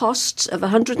pay costs of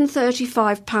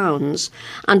 £135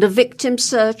 and a victim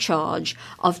surcharge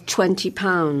of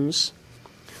 £20.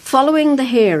 Following the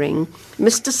hearing,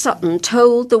 Mr Sutton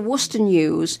told the Worcester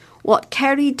News what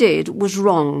Kerry did was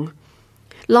wrong.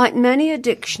 Like many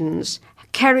addictions,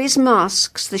 Kerry's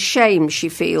masks the shame she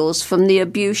feels from the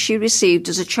abuse she received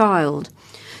as a child.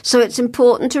 So it's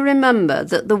important to remember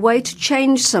that the way to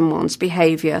change someone's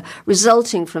behaviour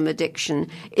resulting from addiction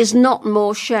is not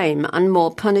more shame and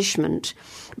more punishment,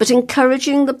 but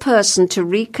encouraging the person to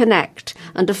reconnect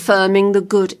and affirming the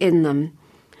good in them.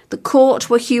 The court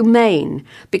were humane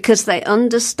because they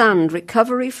understand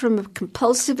recovery from a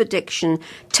compulsive addiction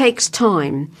takes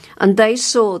time, and they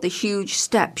saw the huge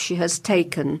steps she has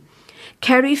taken.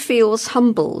 Kerry feels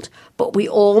humbled, but we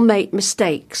all make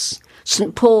mistakes.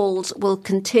 St Paul's will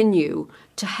continue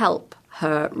to help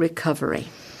her recovery.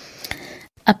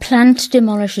 A plan to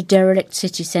demolish a derelict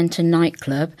city centre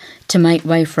nightclub to make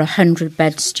way for a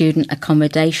 100-bed student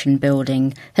accommodation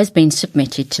building has been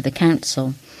submitted to the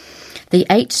council. The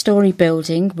 8-storey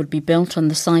building would be built on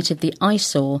the site of the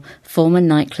eyesore former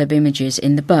nightclub Images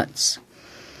in the Butts.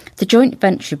 The joint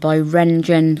venture by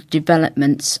Rengen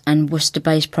Developments and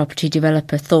Worcester-based property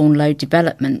developer Thornlow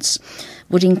Developments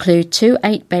would include 2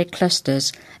 8-bed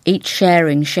clusters, each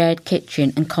sharing shared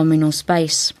kitchen and communal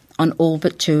space on all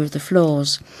but 2 of the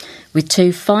floors, with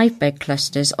 2 5-bed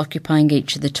clusters occupying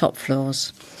each of the top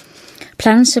floors.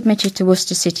 Plans submitted to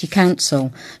Worcester City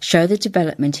Council show the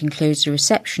development includes a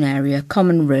reception area,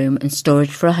 common room and storage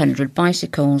for 100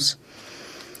 bicycles.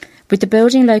 With the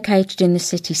building located in the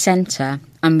city centre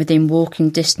and within walking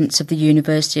distance of the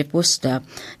University of Worcester,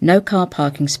 no car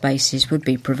parking spaces would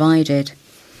be provided.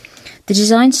 The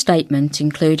design statement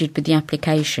included with the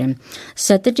application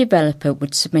said the developer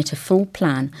would submit a full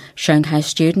plan showing how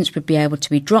students would be able to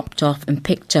be dropped off and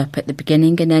picked up at the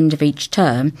beginning and end of each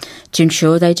term to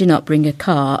ensure they do not bring a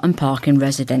car and park in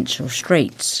residential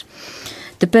streets.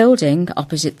 The building,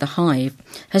 opposite the Hive,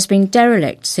 has been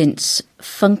derelict since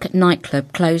Funk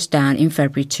nightclub closed down in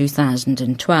February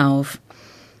 2012.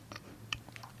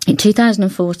 In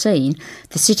 2014,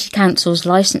 the City Council's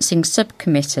licensing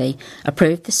subcommittee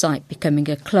approved the site becoming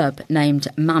a club named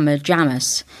Mama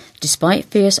Jammas, despite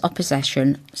fierce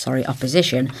opposition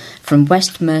from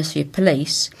West Mercia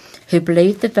Police, who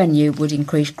believed the venue would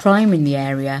increase crime in the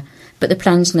area, but the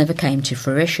plans never came to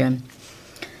fruition.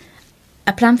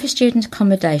 A plan for student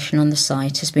accommodation on the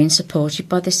site has been supported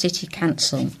by the City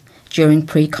Council during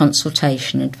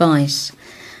pre-consultation advice.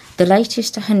 The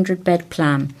latest 100-bed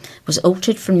plan was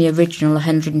altered from the original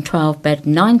 112-bed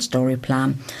 9-storey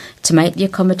plan to make the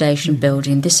accommodation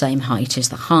building the same height as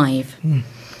the Hive.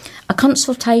 A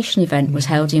consultation event was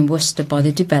held in Worcester by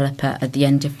the developer at the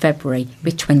end of February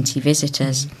with 20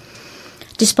 visitors.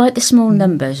 Despite the small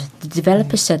numbers, the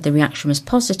developer said the reaction was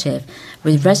positive,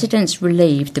 with residents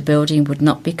relieved the building would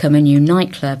not become a new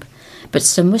nightclub, but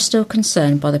some were still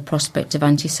concerned by the prospect of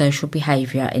antisocial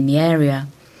behaviour in the area.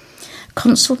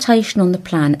 Consultation on the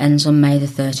plan ends on May the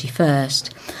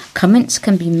 31st. Comments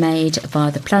can be made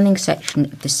via the planning section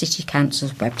of the City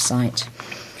Council's website.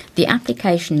 The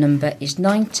application number is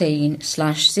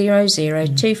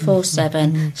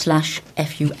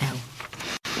 19/00247/FUL.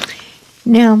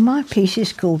 Now, my piece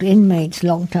is called Inmates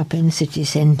Locked Up in City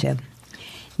Centre.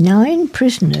 9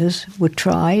 prisoners were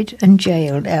tried and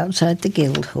jailed outside the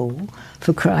Guildhall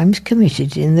for crimes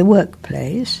committed in the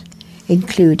workplace,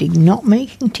 including not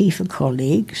making tea for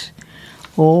colleagues,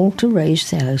 all to raise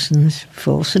thousands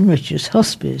for St Richard's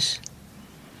Hospice.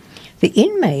 The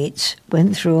inmates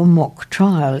went through a mock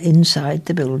trial inside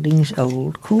the building's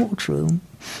old courtroom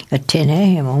at 10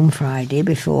 a.m. on Friday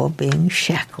before being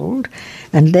shackled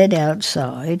and led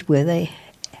outside, where they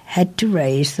had to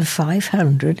raise the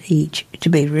 $500 each to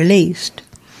be released.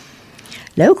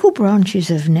 Local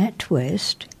branches of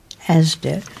NatWest,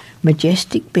 Asda,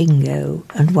 Majestic Bingo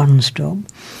and One Stop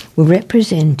were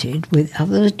represented, with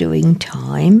others doing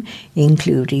time,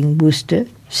 including Worcester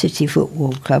City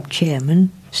Football Club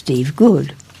chairman Steve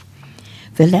Good.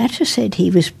 The latter said he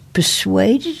was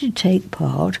persuaded to take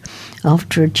part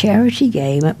after a charity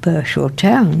game at Pershore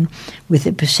Town, with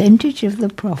a percentage of the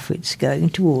profits going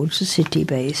towards a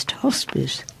city-based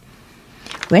hospice.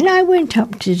 When I went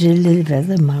up to deliver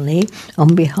the money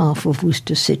on behalf of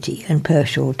Worcester City and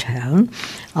Pershore Town,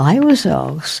 I was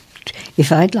asked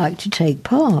if I'd like to take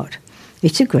part.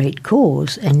 It's a great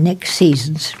cause, and next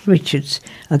season's Richards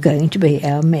are going to be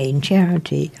our main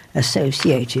charity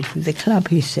associated with the club,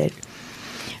 he said.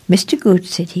 Mr. Good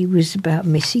said he was about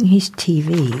missing his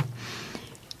TV.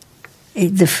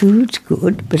 The food's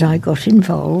good, but I got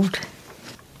involved.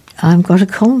 I've got a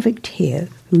convict here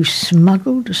who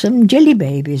smuggled some jelly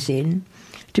babies in.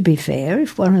 To be fair,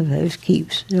 if one of those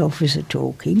keeps the officer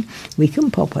talking, we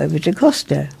can pop over to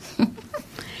Costa.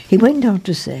 He went on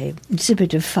to say it's a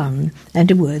bit of fun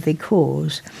and a worthy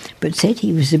cause, but said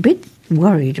he was a bit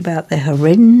worried about the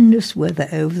horrendous weather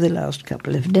over the last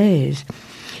couple of days.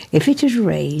 If it had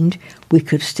rained, we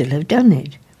could still have done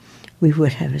it. We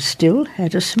would have still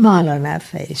had a smile on our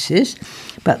faces,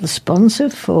 but the sponsor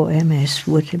for MS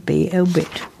would be a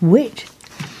bit wet.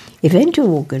 Event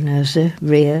organiser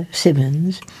Rhea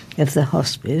Simmons of the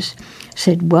hospice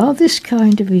said, while this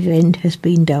kind of event has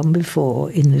been done before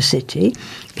in the city,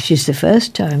 it is the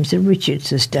first time St Richard's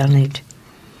has done it.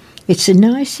 It's a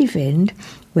nice event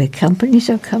where companies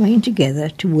are coming together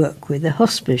to work with the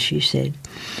hospice, she said.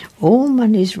 All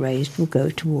monies raised will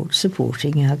go towards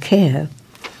supporting our care.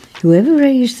 Whoever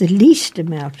raised the least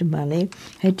amount of money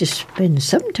had to spend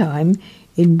some time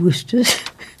in Worcester's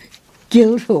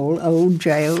Guildhall old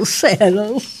jail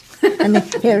cells. And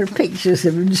here are pictures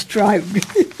of them striped.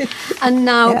 And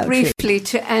now, briefly,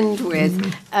 to end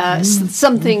with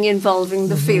something involving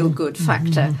the feel-good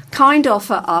factor. Kind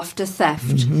offer after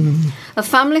theft. A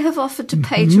family have offered to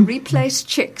pay to replace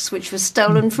chicks which were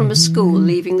stolen from a school,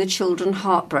 leaving the children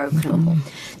heartbroken.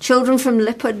 Children from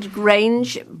Lippard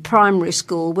Grange Primary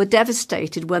School were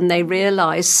devastated when they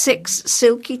realised 6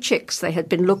 silky chicks they had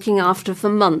been looking after for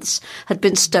months had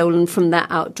been stolen from their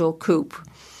outdoor coop.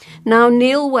 Now,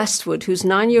 Neil Westwood, whose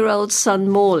 9-year-old son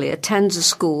Morley attends a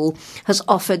school, has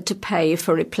offered to pay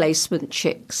for replacement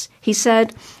chicks. He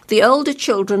said, the older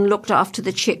children looked after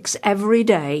the chicks every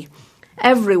day.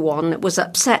 Everyone was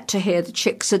upset to hear the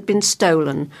chicks had been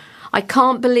stolen. I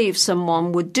can't believe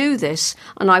someone would do this,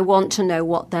 and I want to know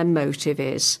what their motive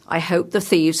is. I hope the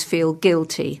thieves feel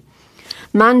guilty.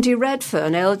 Mandy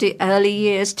Redfern, early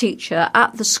years teacher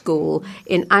at the school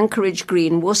in Anchorage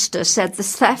Green, Worcester, said the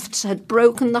thefts had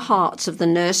broken the hearts of the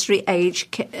nursery-age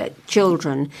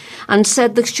children and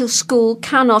said the school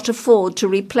cannot afford to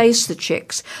replace the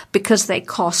chicks because they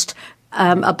cost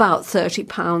about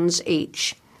 £30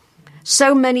 each.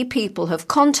 So many people have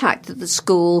contacted the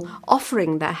school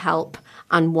offering their help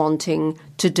and wanting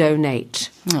to donate.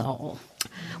 Oh.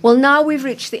 Well, now we've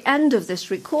reached the end of this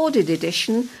recorded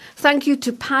edition. Thank you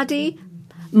to Paddy,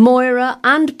 Moira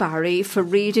and Barry for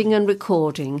reading and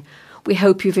recording. We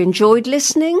hope you've enjoyed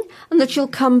listening and that you'll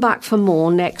come back for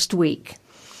more next week.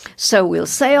 So we'll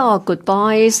say our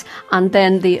goodbyes and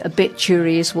then the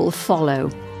obituaries will follow.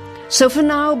 So for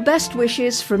now, best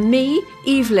wishes from me,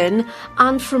 Evelyn,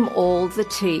 and from all the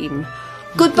team.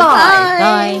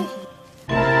 Goodbye.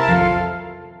 Bye.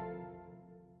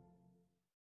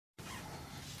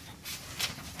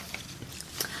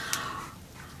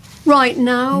 Right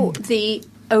now, the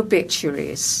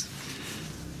obituaries.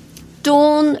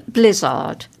 Dawn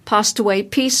Blizzard passed away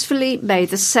peacefully May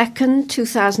the 2nd,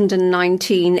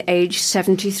 2019, aged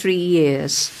 73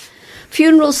 years.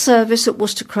 Funeral service at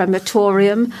Worcester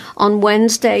Crematorium on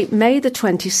Wednesday, May the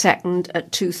 22nd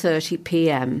at 2:30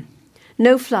 p.m.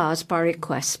 No flowers by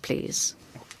request, please.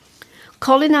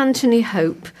 Colin Anthony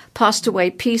Hope passed away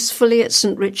peacefully at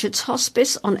St Richard's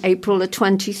Hospice on April the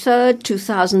 23rd,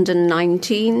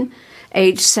 2019,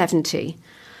 aged 70.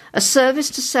 A service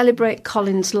to celebrate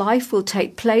Colin's life will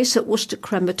take place at Worcester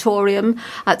Crematorium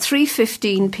at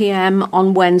 3:15 p.m.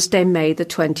 on Wednesday, May the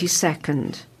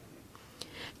 22nd.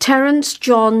 Terence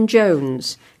John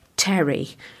Jones, Terry,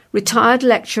 retired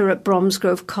lecturer at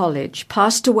Bromsgrove College,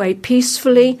 passed away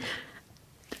peacefully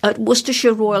at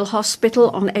Worcestershire Royal Hospital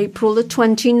on April the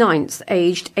 29th,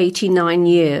 aged 89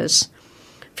 years.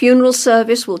 Funeral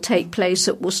service will take place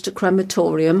at Worcester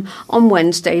Crematorium on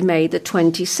Wednesday, May the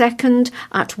 22nd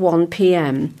at 1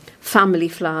 p.m. Family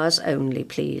flowers only,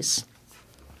 please.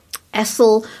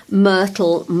 Ethel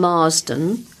Myrtle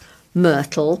Marsden,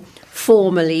 Myrtle,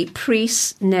 formerly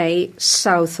Priest née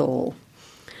Southall,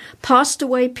 passed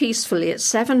away peacefully at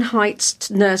Seven Heights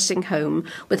Nursing Home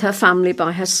with her family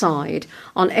by her side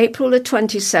on April the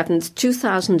 27th,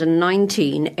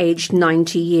 2019, aged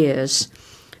 90 years.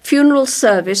 Funeral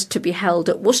service to be held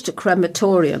at Worcester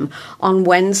Crematorium on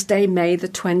Wednesday, May the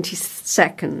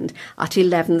 22nd at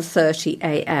 11:30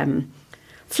 a.m.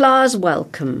 Flowers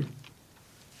welcome.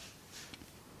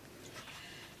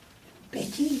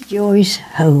 Betty Joyce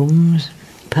Holmes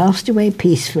passed away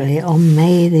peacefully on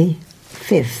May the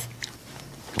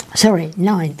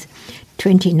 9th,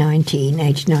 2019,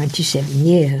 aged 97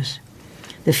 years.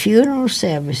 The funeral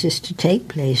service is to take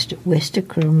place at Worcester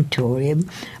Crematorium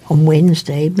on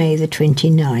Wednesday, May the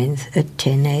 29th at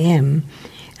 10 a.m.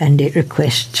 and it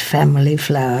requests family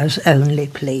flowers only,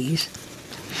 please.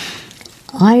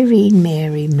 Irene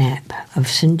Mary Mapp of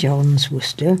St John's,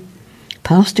 Worcester,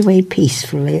 passed away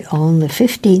peacefully on the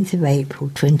 15th of April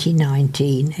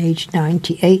 2019, aged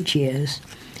 98 years.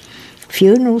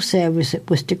 Funeral service at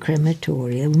Worcester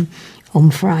Crematorium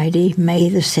on Friday, May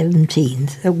the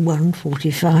 17th at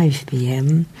 1:45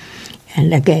 p.m.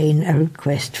 and again a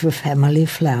request for family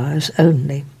flowers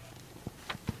only.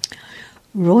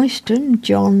 Royston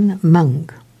John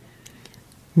Monk,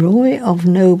 Roy of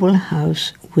Noble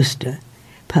House, Worcester,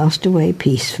 passed away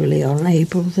peacefully on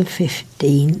April the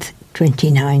 15th,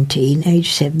 2019,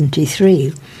 aged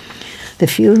 73. The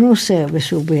funeral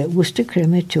service will be at Worcester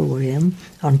Crematorium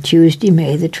on Tuesday,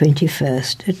 May the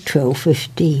 21st at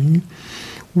 12:15.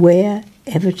 Wear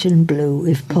Everton blue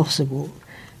if possible,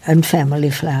 and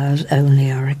family flowers only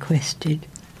are requested.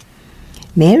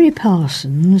 Mary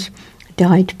Parsons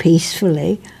died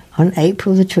peacefully on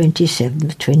April the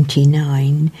 27th,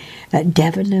 29, at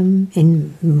Davenham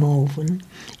in Malvern,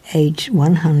 aged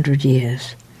 100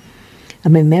 years. A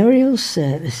memorial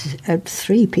service at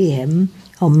 3 p.m.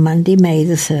 on Monday, May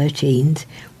the 13th,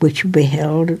 which will be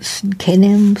held at St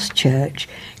Kenelm's Church,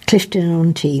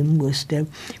 Clifton-on-Team, Worcester,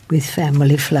 with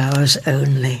family flowers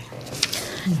only.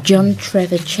 John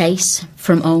Trevor Chase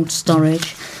from Old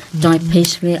Storage died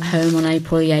peacefully at home on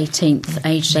April the 18th,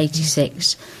 aged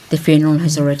 86. The funeral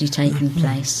has already taken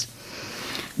place.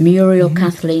 Muriel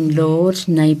Kathleen Lord,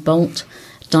 née Bolt,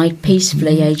 died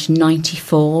peacefully, aged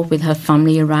 94, with her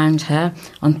family around her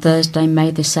on Thursday,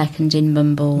 May the 2nd in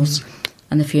Mumbles,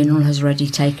 and the funeral has already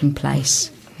taken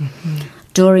place.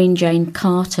 Doreen Jane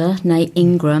Carter, née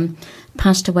Ingram,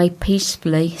 passed away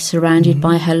peacefully, surrounded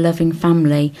by her loving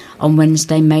family on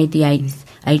Wednesday, May the 8th,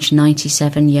 aged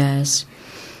 97 years.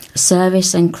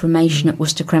 Service and cremation at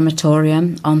Worcester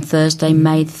Crematorium on Thursday,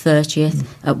 May the 30th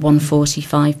at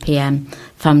 1:45 p.m.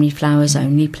 Family flowers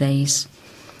only, please.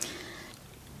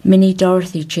 Minnie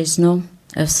Dorothy Chisnell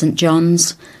of St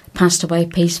John's passed away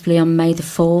peacefully on May the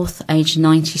 4th, aged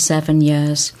 97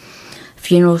 years.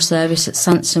 Funeral service at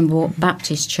Sanson Walk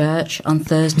Baptist Church on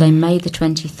Thursday, May the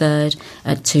 23rd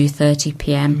at 2:30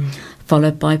 p.m,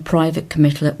 followed by private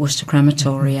committal at Worcester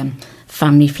Crematorium.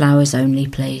 Family flowers only,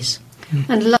 please.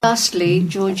 And lastly,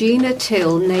 Georgina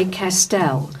Till, née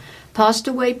Castell, passed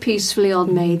away peacefully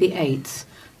on May the 8th.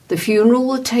 The funeral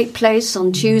will take place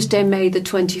on Tuesday, May the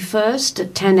 21st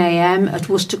at 10 a.m. at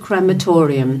Worcester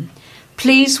Crematorium.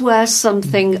 Please wear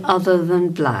something other than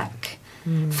black.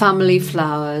 Family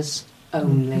flowers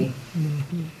only.